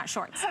wearing jeans, not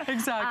shorts.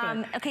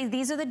 Exactly. Okay,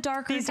 these are the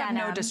darker These denim.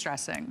 have no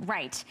distressing.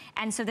 Right.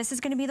 And so this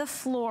is going to be the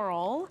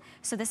floral.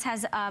 So this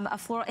has a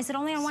floral. Is it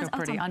only on one side? So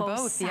pretty. It's on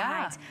both sides.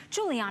 Yeah.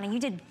 Giuliana, you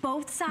did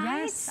both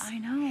sides? Yes, I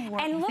know.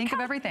 And look think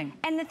of everything.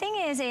 And the thing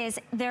is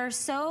they're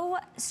so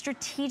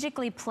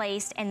strategically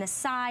placed in the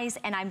size,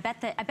 and I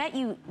bet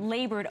you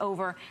labored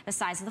over the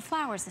size of the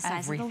flowers, the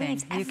size of the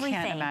leaves, everything. You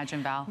can't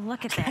imagine, Val.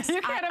 Look at this. You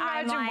can't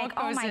imagine I'm like,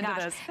 what goes into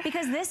this.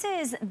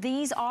 Because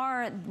these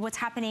are what's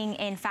happening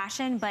in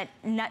fashion, but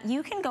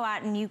you can go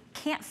out and you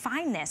can't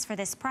find this for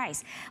this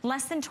price.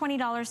 Less than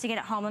 $20 to get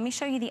it home. Let me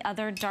show you the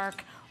other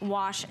dark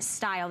wash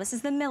style. This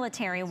is the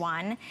military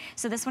one.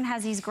 So this one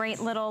has these great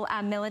little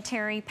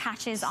military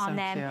patches on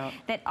them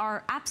that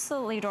are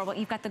absolutely adorable.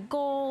 You've got the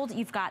gold,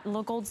 you've got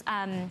little gold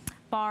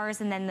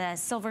bars, and then the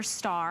silver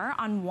star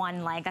on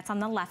one leg. That's on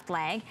the left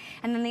leg.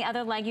 And then the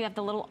other leg, you have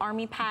the little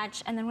army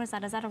patch. And then what is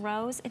that? Is that a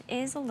rose? It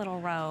is a little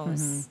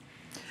rose.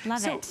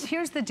 Love it. So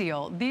here's the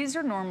deal. These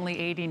are normally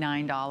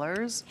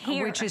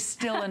 $89, which is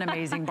still an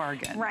amazing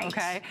bargain. Right.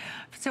 Okay.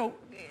 So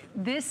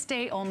this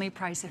day only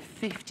price of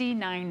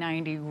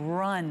 $59.90.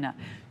 Run.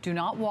 Do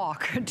not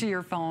walk to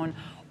your phone.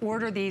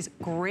 Order these.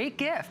 Great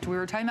gift. We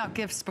were talking about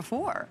gifts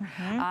before,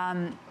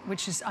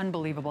 which is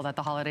unbelievable that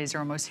the holidays are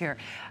almost here.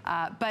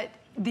 But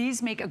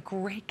these make a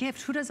great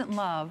gift. Who doesn't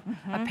love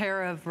a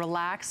pair of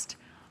relaxed,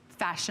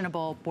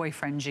 fashionable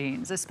boyfriend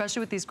jeans, especially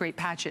with these great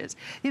patches.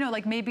 You know,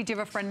 like maybe do you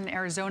have a friend in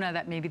Arizona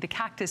that maybe the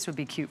cactus would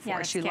be cute for?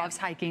 Yeah, she loves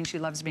hiking, she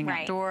loves being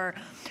outdoor.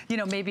 You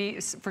know,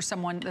 maybe for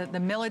someone, the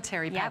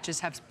military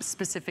patches have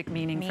specific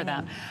meaning for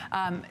them.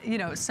 You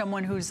know,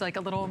 someone who's like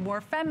a little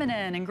more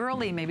feminine and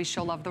girly, maybe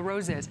she'll love the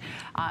roses.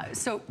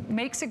 So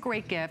makes a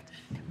great gift,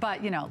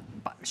 but you know,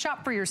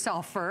 shop for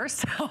yourself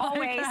first.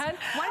 Always.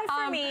 One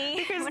for me.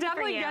 Because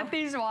definitely get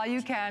these while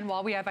you can,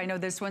 while we have, I know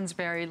this one's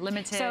very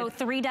limited. So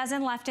 3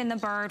 dozen left in the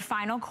bird,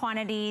 final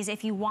quantities.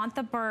 If you want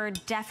the bird,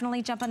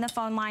 definitely jump on the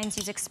phone lines,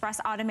 use express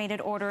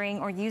automated ordering,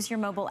 or use your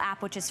mobile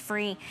app, which is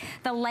free.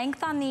 The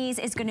length on these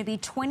is going to be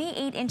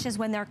 28 inches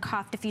when they're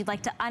cuffed. If you'd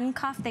like to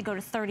uncuff, they go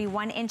to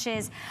 31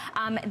 inches.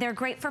 They're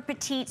great for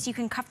petites. You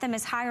can cuff them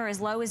as high or as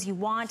low as you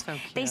want. So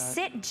cute. They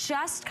sit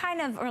just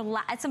kind of,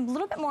 it's a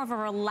little bit more of a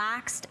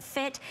relaxed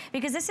fit,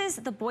 because this is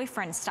the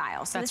boyfriend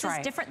style. So this is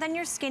different than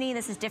your skinny.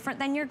 This is different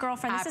than your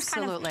girlfriend. This is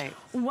kind of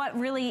what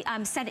really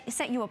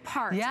set you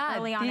apart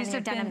early on in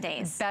your denim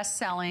days.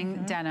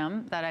 Best-selling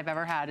denim that I've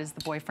ever had is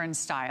the boyfriend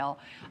style.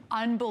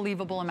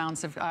 Unbelievable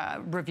amounts of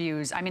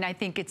reviews. I mean, I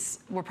think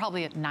we're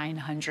probably at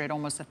 900,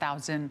 almost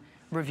 1,000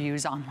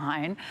 reviews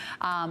online.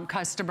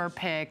 Customer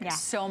pick,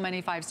 so many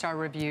 5-star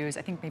reviews.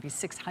 I think maybe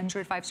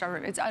 600 5-star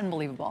reviews. It's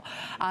unbelievable.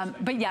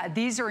 But yeah,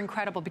 these are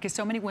incredible because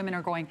so many women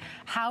are going,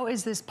 how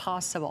is this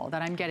possible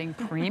that I'm getting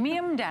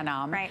premium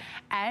denim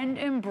and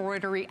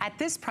embroidery at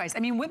this price? I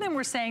mean, women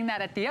were saying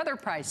that at the other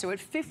price. So at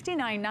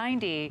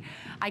 $59.90,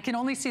 I can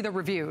only see the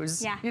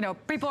reviews. You know,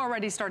 people are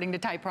already starting to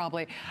type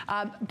probably.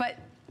 But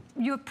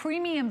you have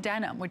premium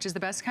denim, which is the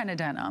best kind of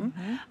denim.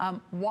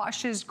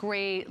 Washes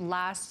great,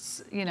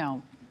 lasts, you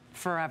know,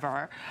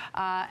 forever.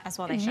 That's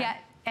what they should.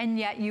 And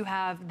yet you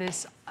have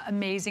this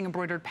amazing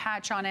embroidered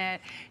patch on it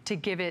to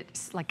give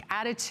it like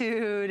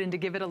attitude and to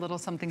give it a little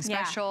something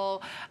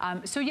special.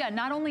 So yeah,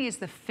 not only is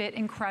the fit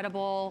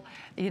incredible,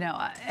 you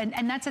know,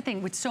 and that's the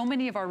thing with so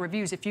many of our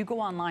reviews, if you go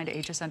online to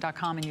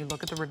hsn.com and you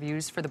look at the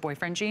reviews for the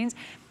boyfriend jeans,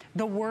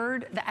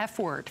 the F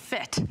word,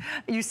 fit.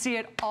 You see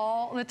it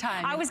all the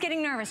time. I was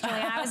getting nervous,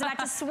 Giuliana. I was about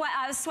to sweat.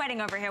 I was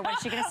sweating over here.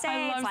 What's she going to say?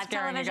 I love it's live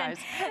television.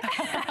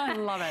 I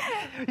love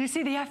it. You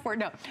see the F word,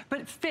 no.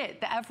 But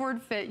fit, the F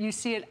word fit, you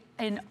see it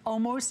in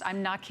almost,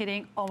 I'm not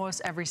kidding,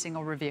 almost every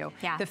single review.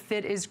 The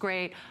fit is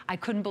great. I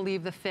couldn't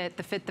believe the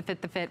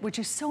fit, which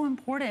is so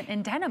important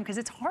in denim because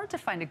it's hard to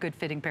find a good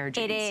fitting pair of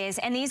jeans. It is,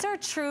 and these are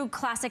true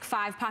classic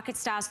 5-pocket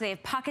styles. So they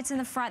have pockets in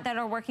the front that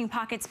are working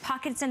pockets,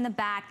 pockets in the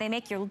back. They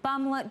make your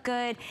bum look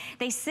good.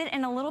 They sit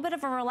in a little bit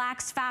of a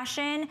relaxed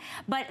fashion,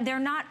 but they're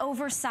not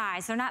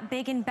oversized. They're not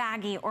big and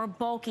baggy or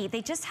bulky.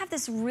 They just have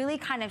this really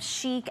kind of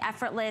chic,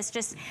 effortless,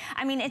 just,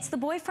 I mean, it's the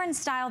boyfriend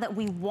style that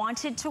we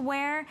wanted to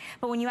wear,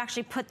 but when you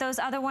actually put those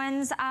other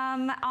ones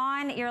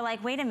on, you're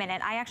like, wait a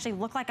minute, I actually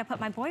look like I put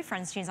my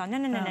boyfriend's jeans on.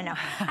 No.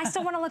 I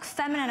still want to look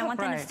feminine. I want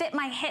them to fit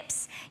my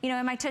hips, you know,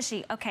 and my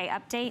tushy. Okay,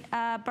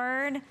 update,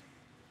 bird.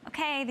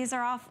 Okay, these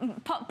are all,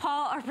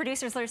 Paul, our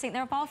producer's literally saying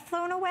they're all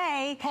flown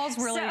away. Paul's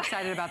really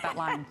excited about that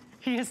line.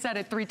 He has said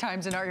it 3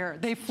 times in our ear.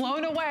 They've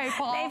flown away,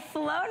 Paul. They've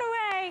flown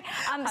away.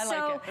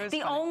 So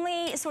the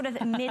only sort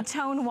of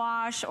mid-tone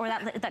wash or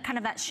that kind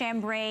of that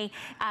chambray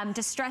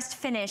distressed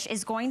finish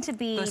is going to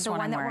be the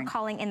one that we're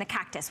calling in the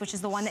cactus, which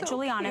is the one that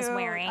Giuliana's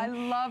wearing. I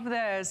love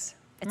this.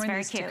 It's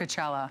very cute. To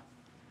Coachella.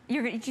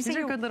 Did you say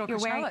you're good little you're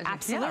wearing?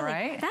 Absolutely. Yeah,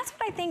 right? That's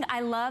what I think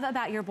I love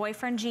about your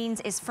boyfriend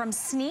jeans is from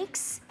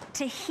sneaks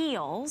to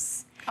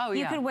heels.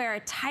 You could wear a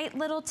tight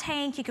little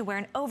tank. You could wear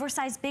an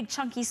oversized, big,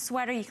 chunky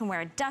sweater. You can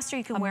wear a duster.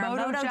 You can wear a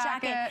moto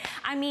jacket.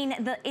 I mean,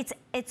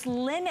 it's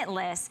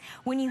limitless.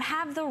 When you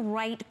have the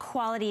right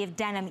quality of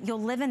denim,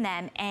 you'll live in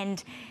them,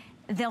 and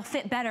they'll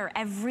fit better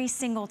every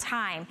single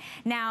time.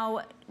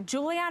 Now,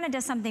 Giuliana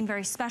does something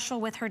very special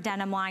with her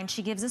denim line.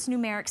 She gives us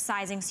numeric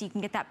sizing so you can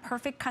get that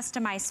perfect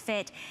customized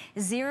fit,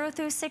 0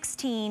 through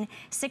 16,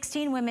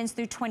 16 women's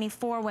through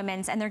 24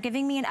 women's, and they're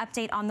giving me an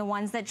update on the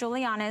ones that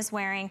Giuliana is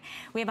wearing.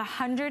 We have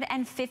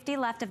 150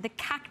 left of the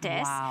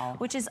cactus,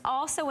 which is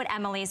also what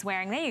Emily's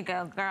wearing. There you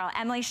go, girl.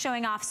 Emily's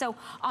showing off. So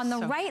on the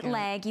right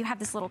leg, you have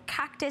this little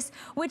cactus,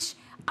 which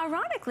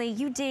ironically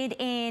you did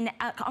in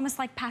almost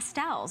like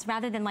pastels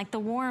rather than like the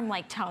warm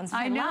like tones.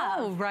 I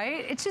know,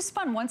 right? It's just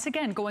fun. Once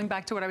again, going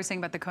back to what I was saying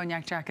about the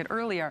cognac jacket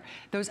earlier,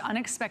 those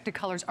unexpected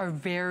colors are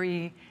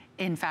very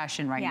in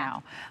fashion right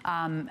now.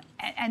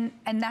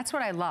 And that's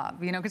what I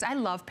love, you know, because I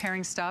love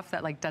pairing stuff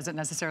that like doesn't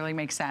necessarily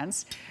make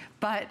sense,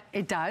 but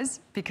it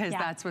does because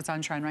that's what's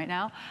on trend right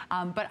now.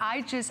 But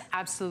I just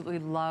absolutely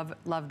love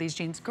these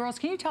jeans. Girls,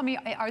 can you tell me,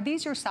 are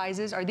these your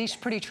sizes? Are these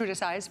pretty true to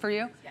size for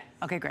you? Yes.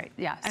 Okay, great.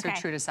 Yeah, so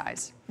true to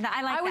size.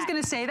 I like I was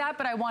going to say that,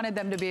 but I wanted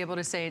them to be able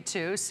to say it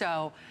too.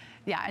 So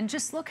Yeah, and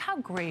just look how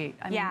great.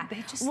 I mean,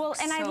 they just look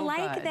so I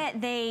like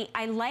good. that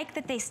I like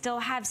that they still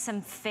have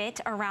some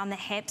fit around the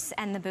hips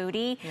and the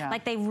booty. Yeah.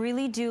 Like they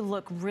really do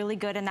look really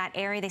good in that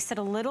area. They sit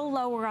a little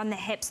lower on the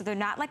hips, so they're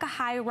not like a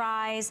high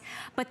rise,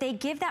 but they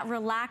give that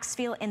relaxed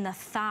feel in the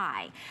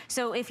thigh.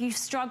 So if you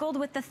struggled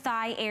with the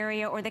thigh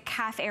area or the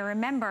calf area,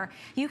 remember,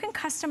 you can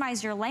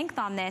customize your length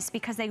on this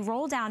because they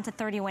roll down to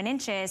 31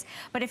 inches.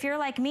 But if you're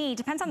like me, it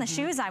depends on the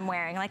shoes I'm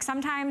wearing. Like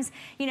sometimes,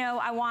 you know,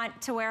 I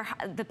want to wear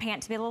the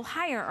pant to be a little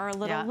higher or a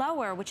little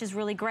lower, which is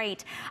really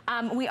great.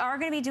 We are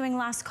going to be doing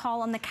last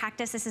call on the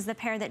Cactus. This is the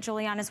pair that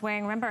Giuliana's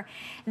wearing. Remember,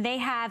 they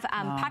have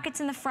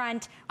pockets in the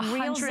front,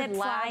 real zip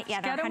fly.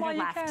 Yeah, they're 100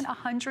 left.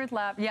 100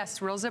 left.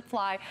 Yes, real zip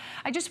fly.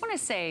 I just want to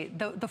say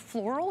the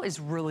floral is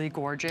really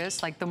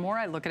gorgeous. Like the more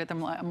I look at it, the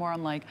more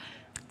I'm like,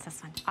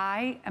 this one.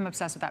 I am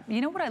obsessed with that. You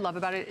know what I love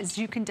about it is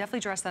you can definitely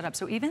dress that up.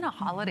 So even a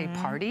holiday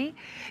party,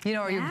 you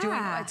know, or you're doing,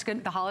 it's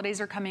good, the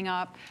holidays are coming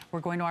up, we're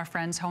going to our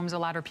friends' homes a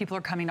lot, or people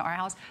are coming to our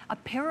house. A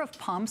pair of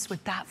pumps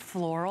with that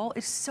floral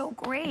is so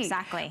great.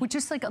 Exactly. With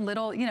just like a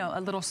little, you know,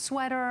 a little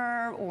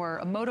sweater or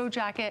a moto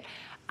jacket.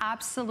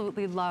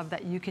 Absolutely love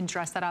that you can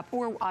dress that up,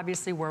 or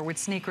obviously wear with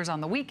sneakers on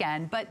the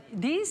weekend. But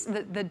these,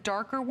 the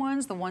darker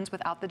ones, the ones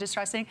without the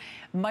distressing,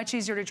 much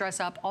easier to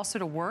dress up. Also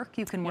to work,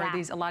 you can wear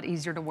these a lot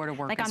easier to wear to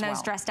work like on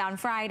those dress down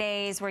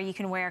Fridays where you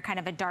can wear kind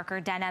of a darker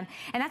denim.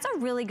 And that's a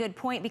really good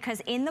point because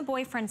in the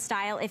boyfriend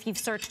style, if you've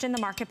searched in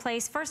the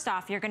marketplace, first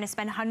off, you're going to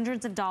spend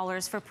hundreds of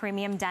dollars for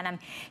premium denim.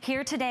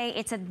 Here today,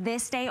 it's a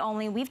this day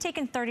only. We've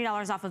taken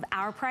 $30 off of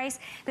our price.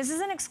 This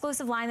is an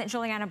exclusive line that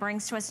Giuliana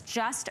brings to us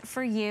just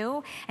for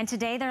you. And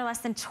today they're less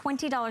than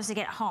 $20 to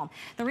get home.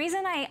 The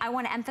reason I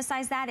want to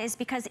emphasize that is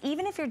because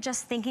even if you're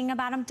just thinking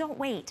about them, don't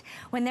wait.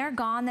 When they're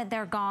gone, that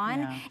they're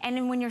gone. Yeah. And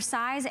then when your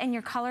size and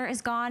your color is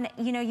gone,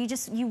 you know,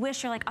 you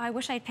wish, you're like, oh, I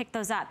wish I had picked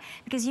those up,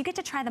 because you get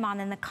to try them on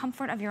in the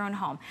comfort of your own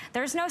home.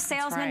 There's no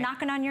salesman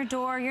knocking on your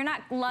door. You're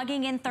not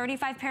lugging in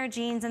 35 pair of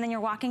jeans and then you're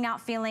walking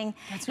out feeling,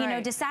 you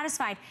know,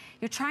 dissatisfied.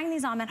 You're trying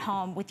these on at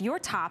home with your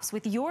tops,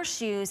 with your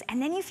shoes,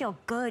 and then you feel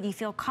good, you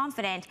feel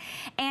confident.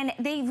 And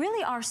they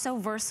really are so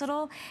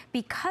versatile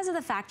because of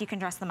the fact you can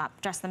dress them up,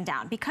 dress them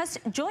down. Because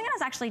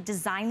Giuliana's actually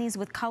designed these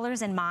with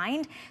colors in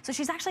mind, so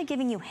she's actually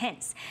giving you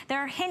hints. There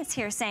are hints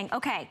here saying,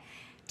 okay,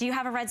 do you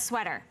have a red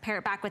sweater? Pair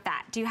it back with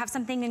that. Do you have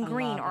something in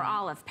green or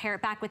olive? Pair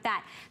it back with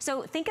that.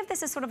 So think of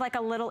this as sort of like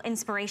a little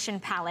inspiration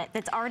palette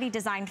that's already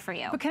designed for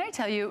you. But can I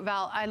tell you,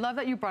 Val, I love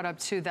that you brought up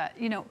too that,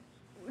 you know,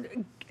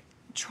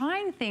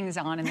 trying things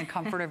on in the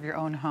comfort of your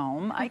own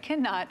home. I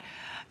cannot,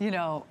 you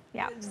know,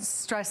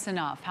 stress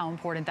enough how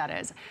important that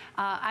is.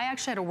 I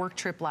actually had a work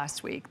trip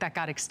last week that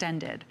got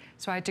extended,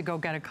 so I had to go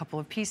get a couple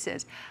of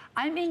pieces.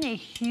 I'm in a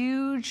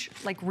huge,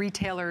 like,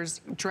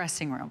 retailer's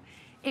dressing room.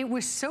 It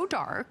was so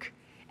dark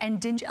and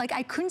dingy, like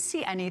I couldn't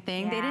see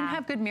anything. They didn't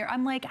have good mirror.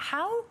 I'm like,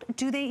 how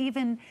do they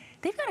even,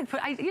 they've got to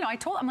put,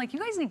 I'm like, you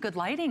guys need good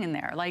lighting in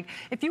there. Like,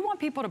 if you want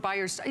people to buy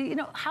your stuff, you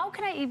know, how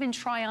can I even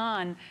try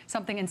on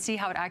something and see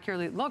how it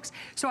accurately looks?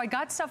 So I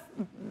got stuff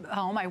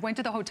home, I went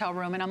to the hotel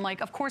room, and I'm like,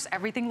 of course,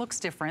 everything looks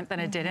different than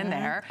it did in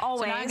there.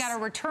 Always. So now I got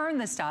to return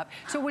the stuff.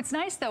 So what's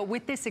nice, though,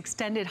 with this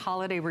extended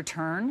holiday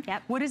return,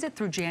 what is it,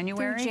 through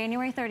January? Through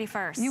January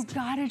 31st. You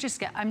got to just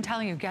get, I'm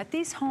telling you, get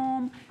these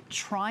home,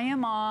 try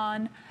them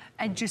on,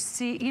 and just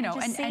see, you know,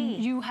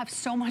 and you have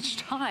so much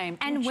time.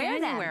 And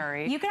wear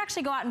them. You can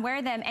actually go out and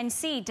wear them and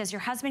see, does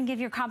your husband give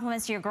your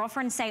compliments to your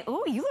girlfriend and say,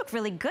 ooh, you look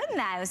really good in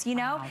those, you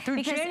know?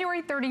 Through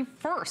January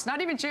 31st,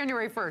 not even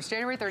January 1st,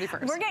 January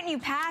 31st. We're getting you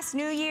past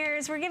New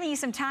Year's. We're giving you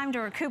some time to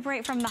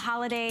recuperate from the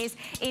holidays.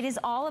 It is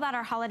all about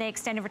our holiday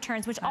extended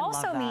returns, which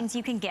also means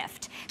you can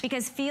gift,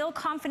 because feel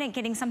confident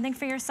getting something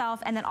for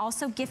yourself and then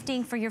also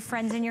gifting for your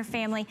friends and your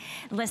family.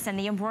 Listen,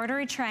 the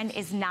embroidery trend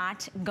is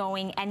not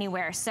going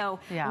anywhere. So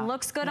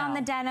looks good on the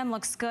denim,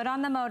 looks good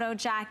on the moto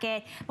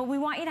jacket, but we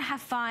want you to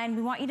have fun.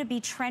 We want you to be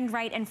trend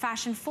right and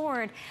fashion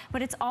forward,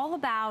 but it's all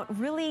about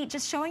really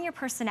just showing your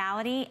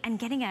personality and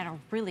getting it at a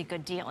really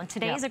good deal. And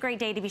today is a great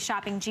day to be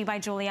shopping G by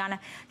Giuliana.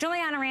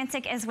 Giuliana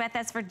Rancic is with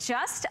us for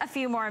just a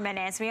few more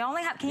minutes. We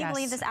only have, can you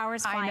believe this hour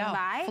is flying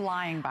by?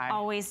 Flying by.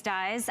 Always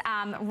does.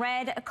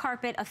 Red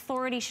carpet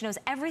authority. She knows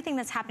everything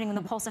that's happening in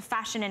the pulse of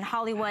fashion in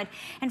Hollywood.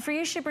 And for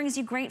you, she brings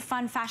you great,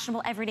 fun,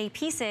 fashionable, everyday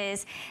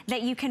pieces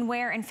that you can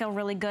wear and feel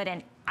really good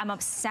in. I'm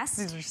obsessed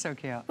These are so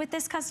cute. with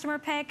this customer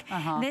pick.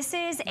 This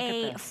is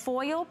a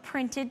foil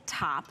printed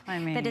top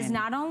that is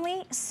not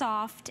only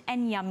soft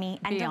and yummy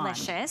and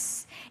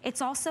delicious,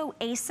 it's also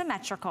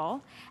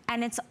asymmetrical,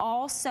 and it's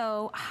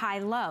also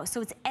high-low. So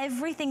it's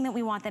everything that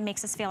we want that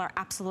makes us feel our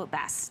absolute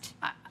best.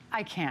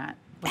 I can't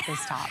with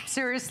this top.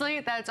 Seriously,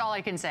 that's all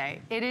I can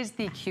say. It is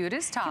the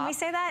cutest top. Can we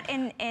say that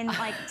in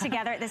like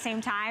together at the same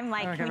time?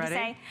 Like, can we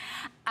say,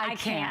 I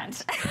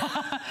can't.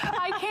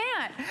 I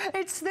can't.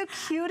 It's the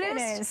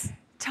cutest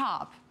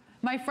top.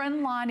 My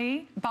friend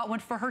Lonnie bought one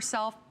for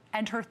herself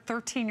and her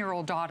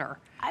 13-year-old daughter.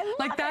 I love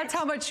like, that's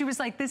how much she was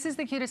like, this is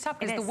the cutest top,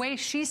 because the way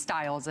she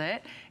styles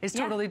it is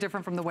totally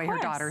different from the way her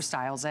daughter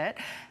styles it.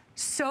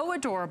 So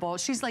adorable.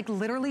 She's like,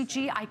 literally,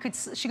 G,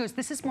 she goes,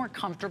 this is more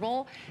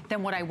comfortable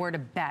than what I wear to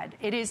bed.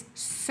 It is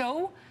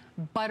so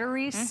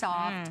buttery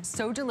soft,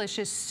 so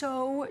delicious,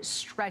 so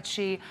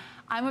stretchy.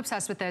 I'm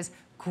obsessed with this.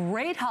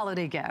 Great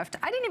holiday gift.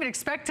 I didn't even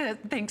expect to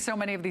think so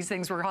many of these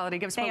things were holiday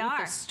gifts. They are.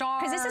 With the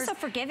stars. Because this is so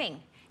forgiving.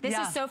 This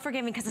is so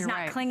forgiving because it's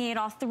not clingy at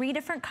all. 3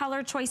 different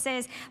color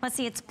choices. Let's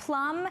see, it's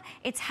plum,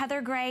 it's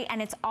heather gray,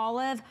 and it's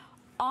olive.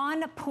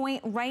 On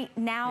point right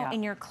now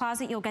in your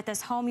closet. You'll get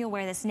this home, you'll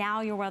wear this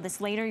now, you'll wear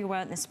this later, you'll wear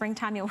it in the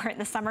springtime, you'll wear it in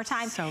the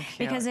summertime. So cute.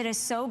 Because it is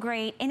so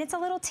great, and it's a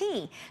little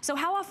tee. So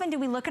how often do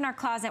we look in our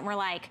closet and we're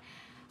like,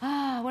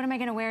 oh, what am I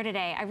gonna wear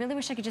today? I really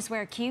wish I could just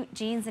wear cute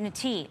jeans and a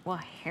tee. Well,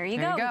 here you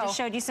go. We just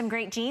showed you some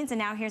great jeans, and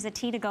now here's a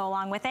tee to go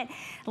along with it.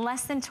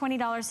 Less than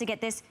 $20 to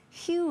get this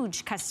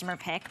huge customer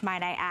pick,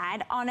 might I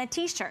add, on a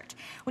t-shirt.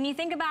 When you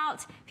think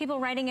about people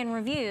writing in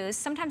reviews,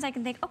 sometimes I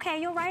can think,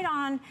 okay, you'll write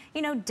on,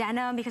 you know,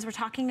 denim because we're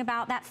talking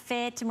about that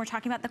fit and we're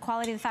talking about the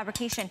quality of the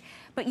fabrication.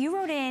 But you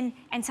wrote in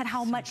and said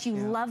how much you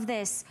love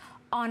this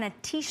on a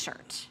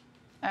t-shirt.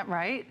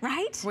 Right?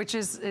 Right? Which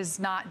is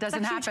not,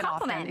 doesn't happen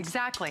often.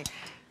 Exactly.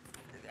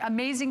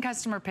 Amazing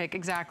customer pick,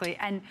 exactly.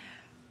 And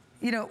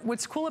you know,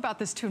 what's cool about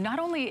this too, not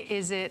only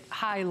is it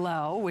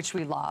high-low, which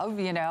we love,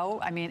 you know,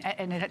 I mean,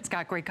 and it's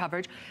got great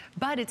coverage,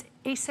 but it's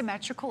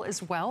asymmetrical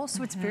as well,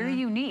 so it's very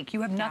unique.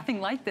 You have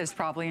nothing like this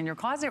probably in your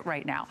closet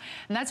right now.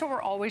 And that's what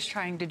we're always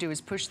trying to do,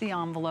 is push the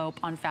envelope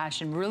on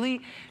fashion,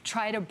 really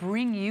try to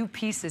bring you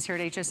pieces here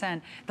at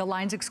HSN. The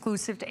line's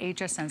exclusive to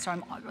HSN,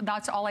 so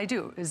that's all I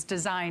do, is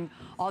design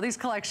all these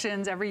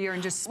collections every year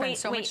and just spend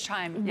so much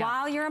time.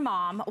 While you're a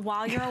mom,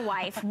 while you're a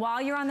wife,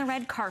 while you're on the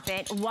red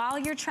carpet, while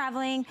you're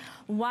traveling,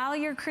 while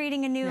you're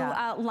creating a new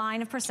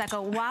line of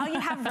Prosecco, while you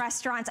have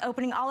restaurants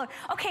opening all over.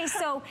 Okay,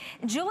 so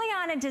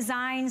Giuliana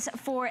designs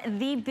for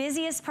the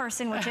busiest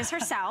person, which is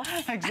herself.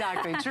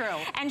 Exactly, true.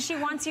 And she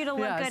wants you to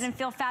look good and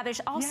feel fabulous.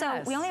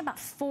 Also, we only have about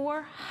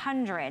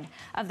 400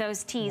 of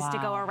those tees to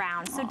go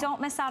around. So don't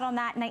miss out on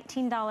that,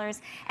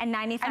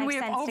 $19.95. And we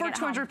have over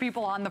 200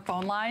 people on the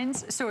phone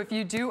lines. So if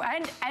you do,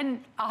 and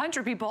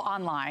 100 people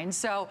online.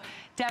 So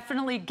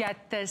definitely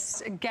get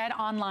this, get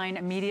online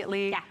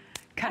immediately. Yeah.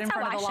 Cut in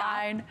front of the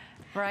line.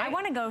 Right? I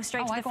want to go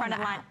straight to the front of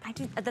the line. I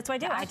do. That's what I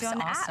do. I do on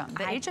the app.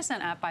 The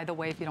HSN app, by the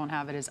way, if you don't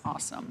have it, is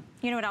awesome.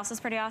 You know what else is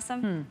pretty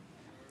awesome?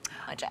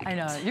 I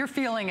know, you're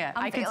feeling it.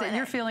 I can say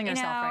you're feeling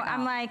yourself right now.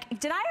 I'm like,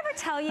 did I ever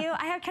tell you?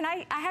 I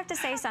have to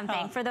say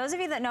something. For those of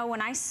you that know, when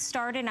I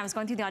started and I was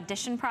going through the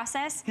audition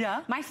process,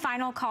 my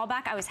final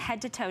callback, I was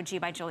head to toe G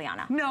by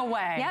Giuliana. No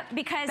way. Yep,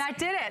 because that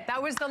did it.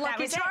 That was the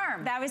lucky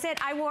charm. That was it.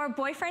 I wore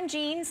boyfriend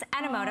jeans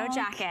and a moto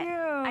jacket. Cute.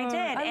 I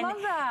did. I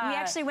love that. We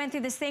actually went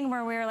through this thing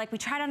where we were like, we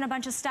tried on a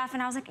bunch of stuff,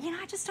 and I was like, you know,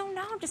 I just don't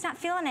know. I'm just not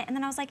feeling it. And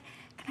then I was like,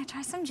 can I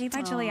try some G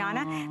by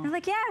Giuliana? And they're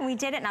like, yeah, and we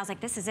did it. And I was like,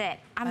 this is it.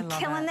 I'm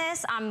killing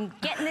this. I'm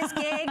getting this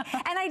gig.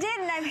 And I did,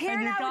 and I'm here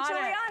now with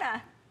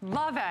Giuliana.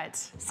 Love it.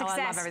 Success.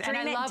 I love everything.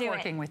 And I love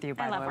working with you,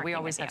 by the way. We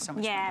always have so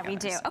much fun together. Yeah, we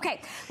do.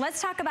 Okay,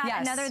 let's talk about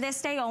another this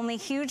day only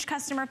huge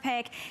customer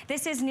pick.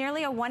 This is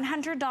nearly a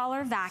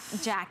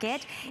 $100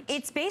 jacket.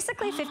 It's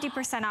basically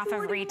 50% off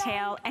of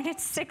retail, and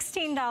it's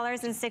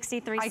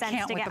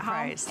 $16.63 to get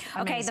home.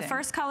 Okay, the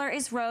first color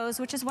is rose,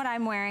 which is what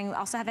I'm wearing. We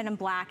also have it in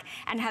black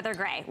and heather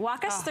gray.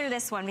 Walk us through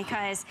this one,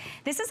 because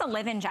this is a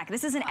live-in jacket.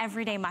 This is an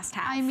everyday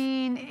must-have. I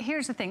mean,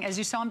 here's the thing. As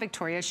you saw in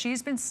Victoria,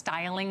 she's been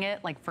styling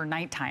it like for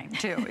nighttime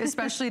too,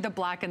 especially the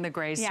black and the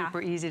gray,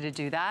 super easy to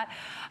do that.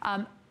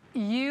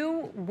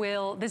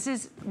 This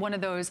is one of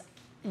those,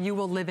 you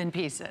will live in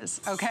pieces,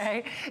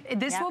 okay?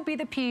 This will be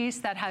the piece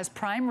that has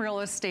prime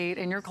real estate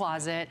in your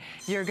closet.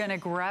 You're gonna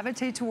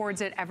gravitate towards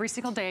it every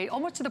single day,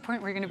 almost to the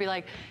point where you're gonna be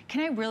like,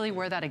 can I really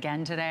wear that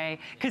again today?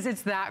 Because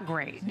it's that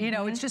great. You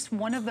know, it's just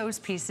one of those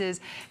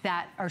pieces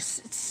that are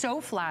so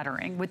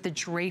flattering with the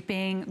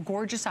draping,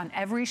 gorgeous on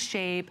every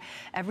shape,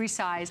 every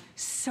size,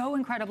 so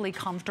incredibly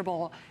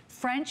comfortable.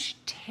 French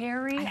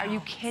terry, are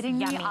you kidding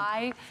me?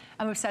 I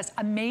am obsessed.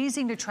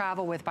 Amazing to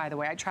travel with, by the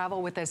way. I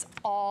travel with this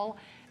all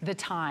the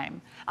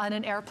time. On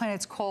an airplane,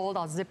 it's cold.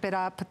 I'll zip it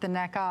up, put the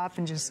neck up,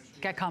 and just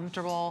get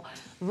comfortable.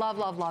 Love,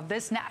 love, love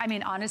this. I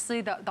mean,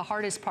 honestly, the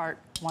hardest part,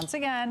 once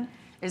again,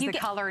 is the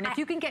color. And if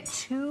you can get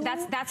two.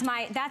 That's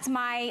my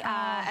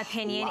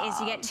opinion, is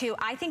you get two.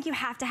 I think you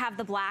have to have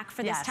the black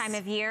for this time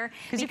of year.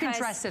 Because you can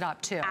dress it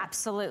up too.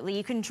 Absolutely.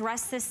 You can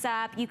dress this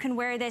up. You can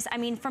wear this. I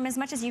mean, from as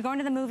much as you're going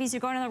to the movies,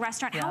 you're going to the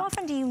restaurant, how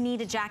often do you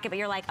need a jacket, but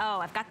you're like, oh,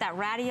 I've got that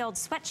ratty old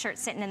sweatshirt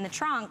sitting in the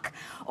trunk,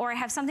 or I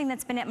have something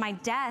that's been at my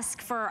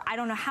desk for I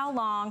don't know how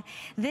long.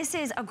 This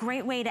is a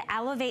great way to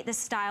elevate the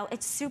style.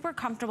 It's super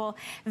comfortable,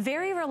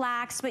 very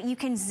relaxed, but you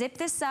can zip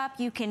this up.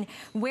 You can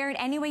wear it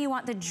any way you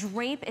want. The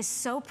drape is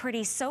so so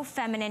pretty, so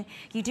feminine.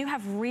 You do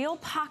have real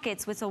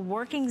pockets with a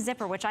working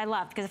zipper, which I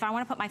love, because if I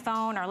want to put my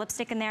phone or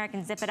lipstick in there, I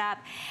can zip it up.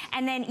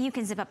 And then you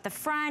can zip up the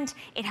front.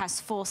 It has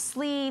full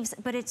sleeves,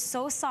 but it's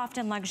so soft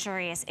and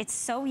luxurious. It's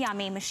so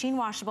yummy, machine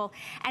washable,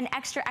 and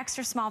extra,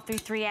 extra small through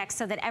 3X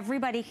so that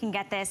everybody can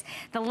get this.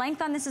 The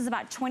length on this is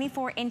about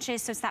 24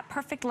 inches, so it's that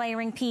perfect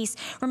layering piece.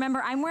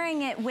 Remember, I'm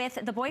wearing it with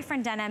the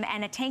boyfriend denim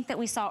and a tank that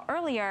we saw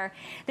earlier.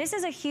 This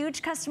is a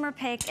huge customer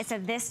pick. It's a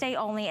this day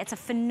only. It's a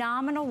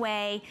phenomenal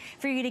way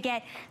for you to get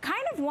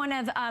kind of one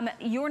of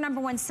your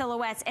 #1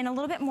 silhouettes in a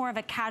little bit more of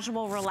a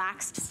casual,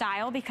 relaxed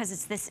style, because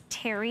it's this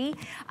terry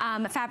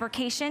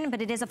fabrication,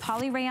 but it is a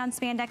poly rayon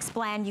spandex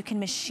blend. You can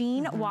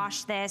machine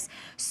wash this.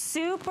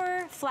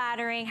 Super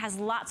flattering, has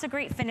lots of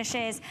great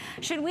finishes.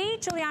 Should we,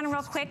 Giuliana,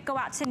 real quick, go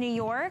out to New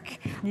York?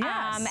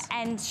 Yes.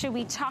 And should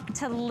we talk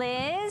to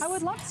Liz? I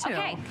would love to.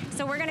 Okay,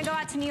 so we're gonna go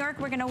out to New York.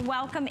 We're gonna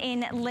welcome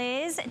in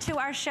Liz to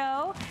our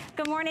show.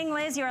 Good morning,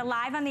 Liz. You're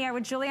live on the air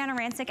with Giuliana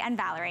Rancic and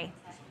Valerie.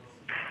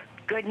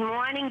 Good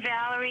morning,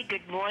 Valerie.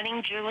 Good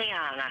morning,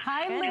 Giuliana.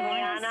 Hi, Liz.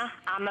 Giuliana,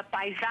 I'm a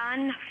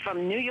paisan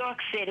from New York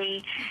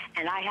City,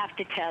 and I have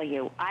to tell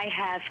you, I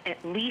have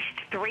at least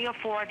 3 or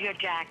 4 of your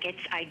jackets.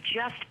 I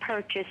just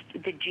purchased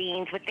the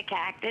jeans with the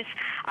cactus.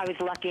 I was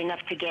lucky enough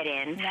to get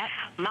in. Yep.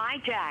 My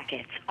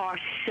jackets are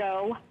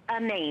so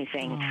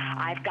amazing.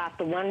 I've got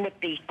the one with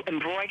the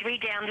embroidery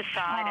down the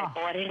side. I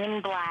bought it in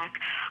black.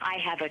 I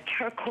have a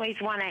turquoise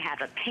one. I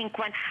have a pink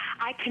one.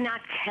 I cannot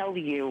tell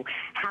you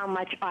how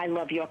much I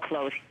love your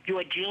clothes.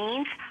 Your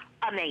jeans,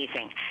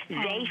 amazing.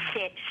 They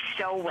fit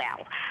so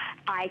well.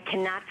 I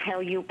cannot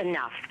tell you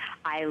enough.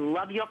 I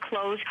love your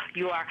clothes.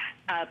 Your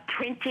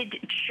printed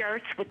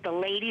shirts with the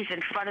ladies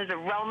in front of the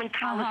Roman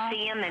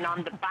Colosseum and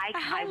on the bike.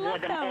 I wore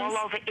them all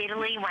over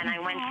Italy when I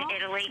went to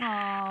Italy.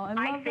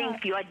 I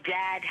think your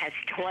dad has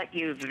taught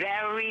you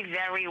very,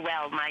 very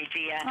well, my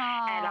dear.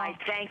 And I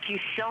thank you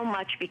so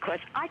much, because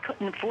I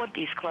couldn't afford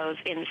these clothes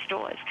in the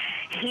stores.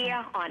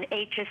 Here on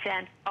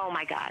HSN, oh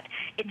my God,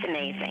 it's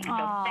amazing.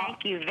 So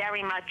thank you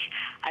very much.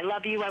 I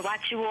love you. I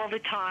watch you all the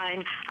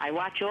time. I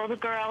watch all the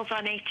girls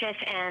on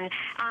HSN.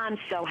 I'm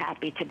so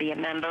happy to be a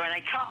member, and I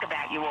talk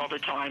about you all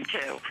the time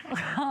too.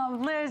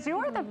 Liz, you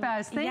are the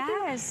best. Thank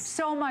you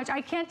so much.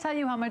 I can't tell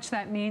you how much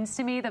that means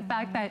to me, the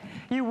fact that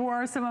you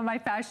wore some of my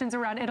fashions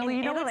around Italy.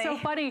 You know what's so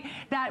funny?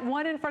 That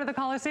one in front of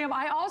the Colosseum,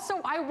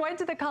 I went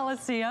to the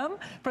Colosseum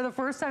for the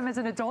first time as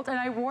an adult, and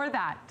I wore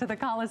that to the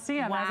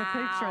Colosseum as a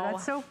picture.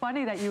 That's so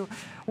funny that you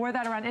wore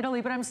that around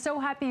Italy, but I'm so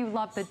happy you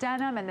love the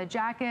denim and the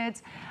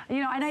jackets.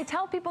 You know, and I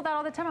tell people that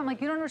all the time. I'm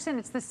like, you don't understand.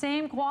 It's the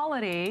same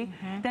quality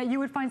that you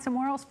would find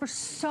somewhere else for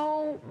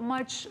so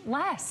much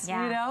less, you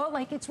know?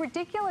 Like, it's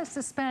ridiculous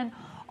to spend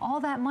all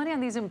that money on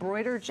these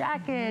embroidered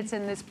jackets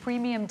and this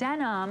premium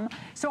denim.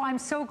 So I'm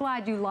so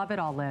glad you love it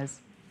all,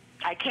 Liz.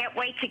 I can't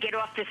wait to get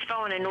off this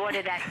phone and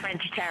order that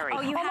French terry.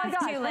 Oh, you have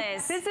to,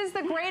 Liz. This is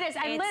the greatest.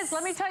 And Liz,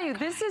 let me tell you,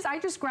 I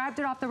just grabbed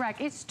it off the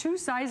rack. It's 2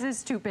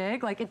 sizes too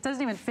big. Like, it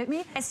doesn't even fit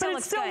me. It still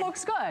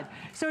looks good.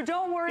 So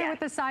don't worry with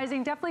the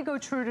sizing. Definitely go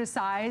true to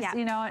size,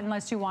 you know,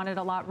 unless you want it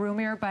a lot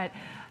roomier. But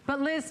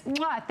Liz,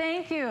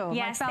 thank you,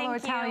 my fellow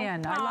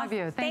Italian. I love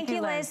you. Thank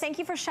you, Liz. Thank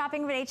you for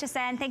shopping with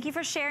HSN. Thank you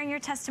for sharing your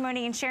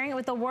testimony and sharing it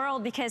with the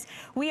world, because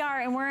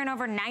we're in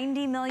over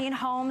 90 million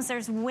homes.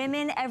 There's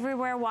women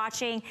everywhere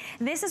watching.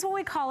 This is what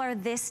we call our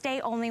this day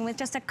only. With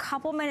just a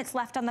couple minutes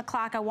left on the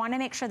clock, I want to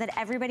make sure that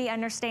everybody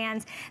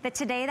understands that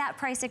today that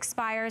price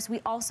expires. We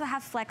also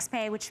have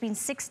FlexPay, which means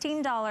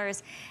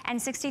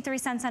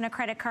 $16.63 on a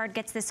credit card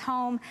gets this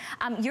home.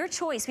 Your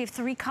choice. We have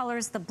 3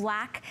 colors: the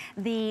black,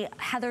 the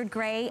heathered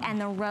gray,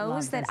 and the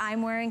rose that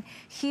I'm wearing.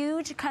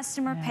 Huge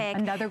customer pick.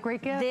 Another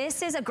great gift.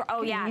 This is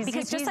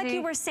because just like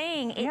you were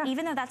saying,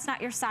 even though that's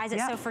not your size,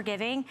 it's so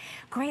forgiving.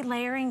 Great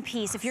layering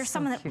piece. If you're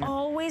someone that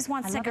always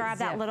wants to grab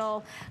that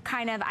little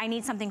kind of, I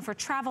need something for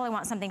travel, I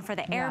want something for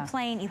the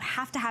airplane, you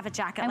have to have a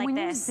jacket like this. And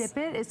when you zip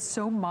it, it's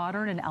so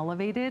modern and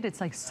elevated.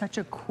 It's like such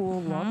a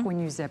cool look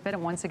when you zip it.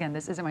 And once again,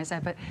 this isn't my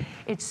size, but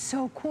it's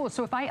so cool.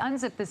 So if I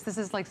unzip this, this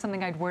is like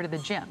something I'd wear to the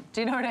gym.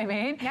 Do you know what I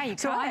mean? Yeah, you could.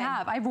 So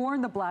I've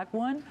worn the black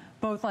one,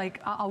 both like,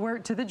 I'll wear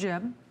it to the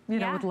gym, you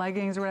know, with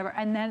leggings or whatever.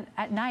 And then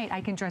at night, I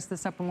can dress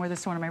this up and wear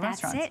this to one of my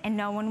restaurants. That's it, and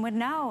no one would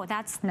know.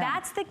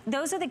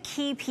 Those are the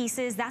key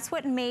pieces. That's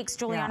what makes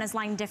Giuliana's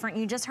line different.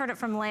 You just heard it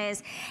from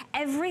Liz.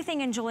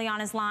 Everything in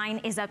Giuliana's line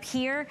is up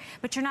here,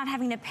 but you're not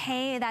having to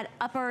pay that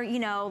upper, you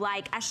know,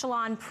 like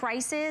echelon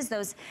prices,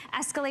 those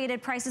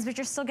escalated prices, but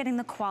you're still getting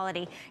the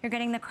quality. You're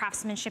getting the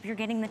craftsmanship. You're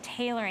getting the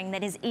tailoring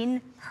that is in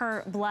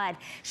her blood.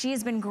 She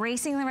has been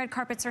gracing the red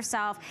carpets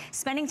herself,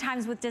 spending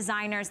times with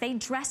designers. They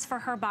dress for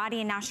her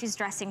body, and now she's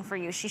dressing for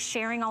you. She's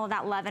sharing all of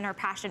that love and her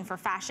passion for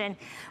fashion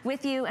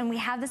with you, and we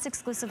have this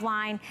exclusive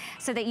line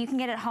so that you can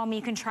get it home,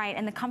 you can try it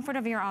in the comfort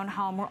of your own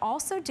home. We're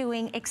also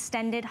doing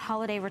extended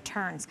holiday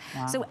returns.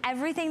 So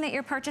everything that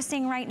you're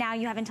purchasing right now,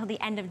 you have until the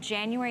end of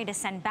January to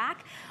send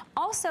back.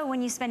 Also,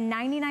 when you spend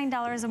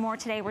 $99 or more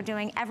today, we're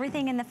doing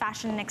everything in the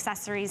fashion and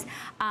accessories,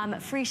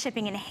 free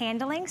shipping and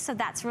handling, so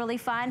that's really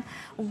fun.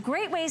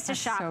 Great ways to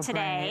shop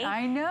today. Great.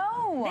 I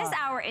know. This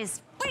hour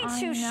is way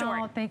too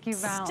short. Thank you,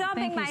 Val.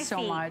 Stomping Thank you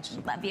so much.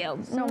 Love you.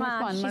 So much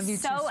fun. Love you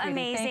She's too, so sweetie.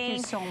 amazing. Thank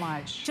you so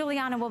much.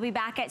 Giuliana will be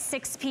back at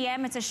 6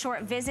 p.m. It's a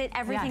short visit.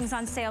 Everything's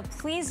on sale.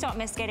 Please don't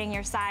miss getting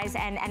your size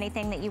and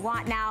anything that you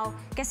want. Now,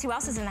 guess who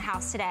else is in the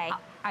house today?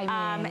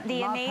 I mean,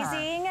 the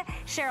amazing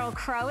Cheryl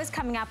Crow is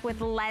coming up with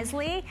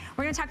Leslie.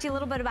 We're going to talk to you a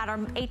little bit about our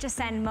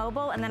HSN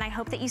mobile, and then I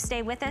hope that you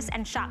stay with us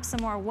and shop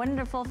some more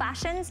wonderful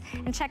fashions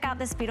and check out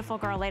this beautiful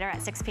girl later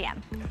at 6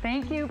 p.m.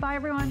 Thank you. Bye,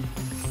 everyone.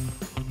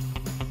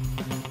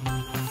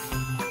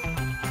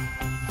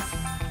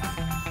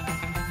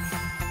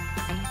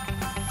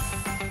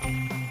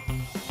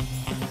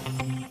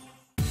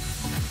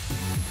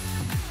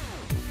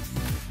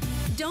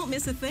 Don't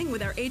miss a thing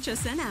with our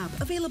HSN app,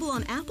 available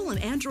on Apple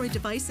and Android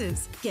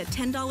devices. Get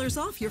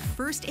 $10 off your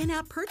first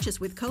in-app purchase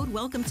with code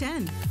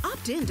WELCOME10.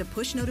 Opt in to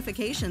push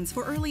notifications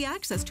for early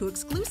access to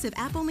exclusive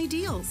app-only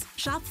deals.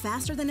 Shop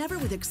faster than ever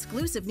with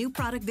exclusive new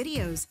product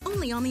videos,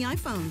 only on the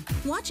iPhone.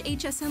 Watch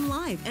HSN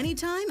Live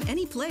anytime,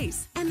 any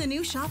place. And the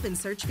new shop and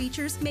search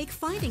features make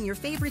finding your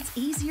favorites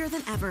easier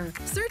than ever.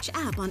 Search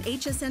app on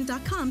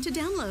hsn.com to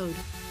download.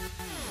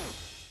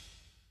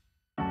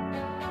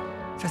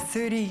 For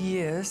 30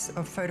 years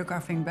of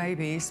photographing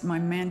babies, my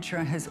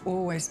mantra has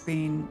always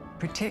been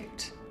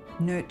protect,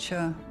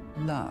 nurture,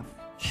 love.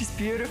 She's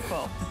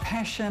beautiful. The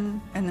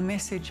passion and the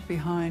message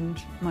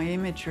behind my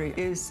imagery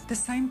is the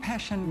same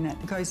passion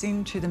that goes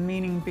into the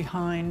meaning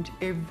behind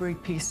every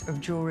piece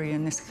of jewelry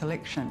in this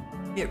collection.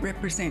 It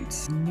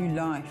represents new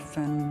life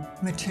and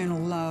maternal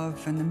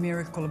love and the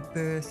miracle of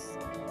birth.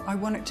 I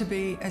want it to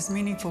be as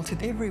meaningful to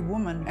every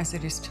woman as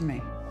it is to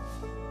me.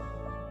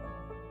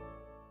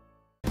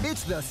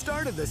 It's the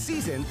start of the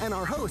season and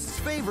our host's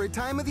favorite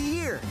time of the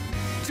year.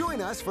 Join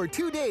us for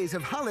 2 days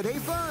of holiday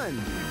fun.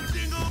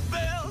 Jingle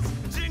bells,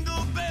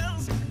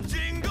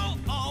 jingle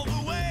all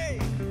the way.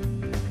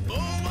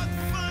 Oh, what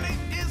fun it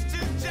is to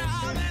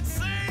jive and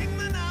sing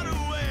the night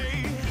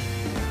away.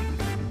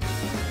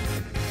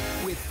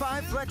 With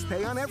 5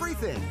 FlexPay on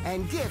everything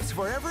and gifts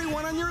for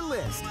everyone on your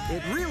list,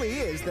 it really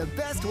is the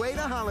best way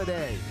to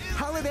holiday.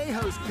 Holiday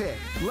Host Pick,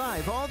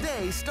 live all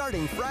day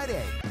starting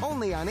Friday,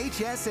 only on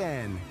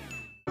HSN.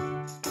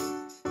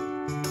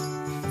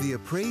 The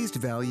appraised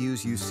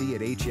values you see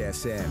at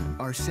HSN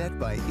are set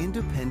by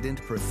independent,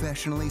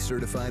 professionally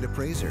certified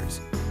appraisers.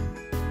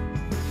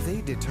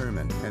 They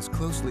determine, as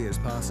closely as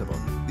possible,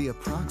 the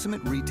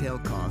approximate retail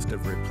cost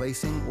of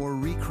replacing or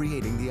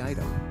recreating the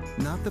item,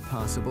 not the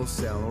possible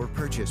sell or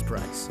purchase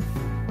price.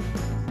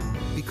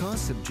 Because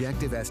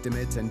subjective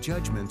estimates and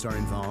judgments are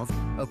involved,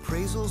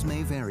 appraisals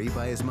may vary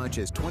by as much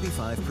as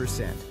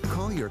 25%.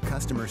 Call your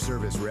customer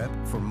service rep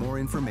for more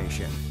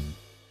information.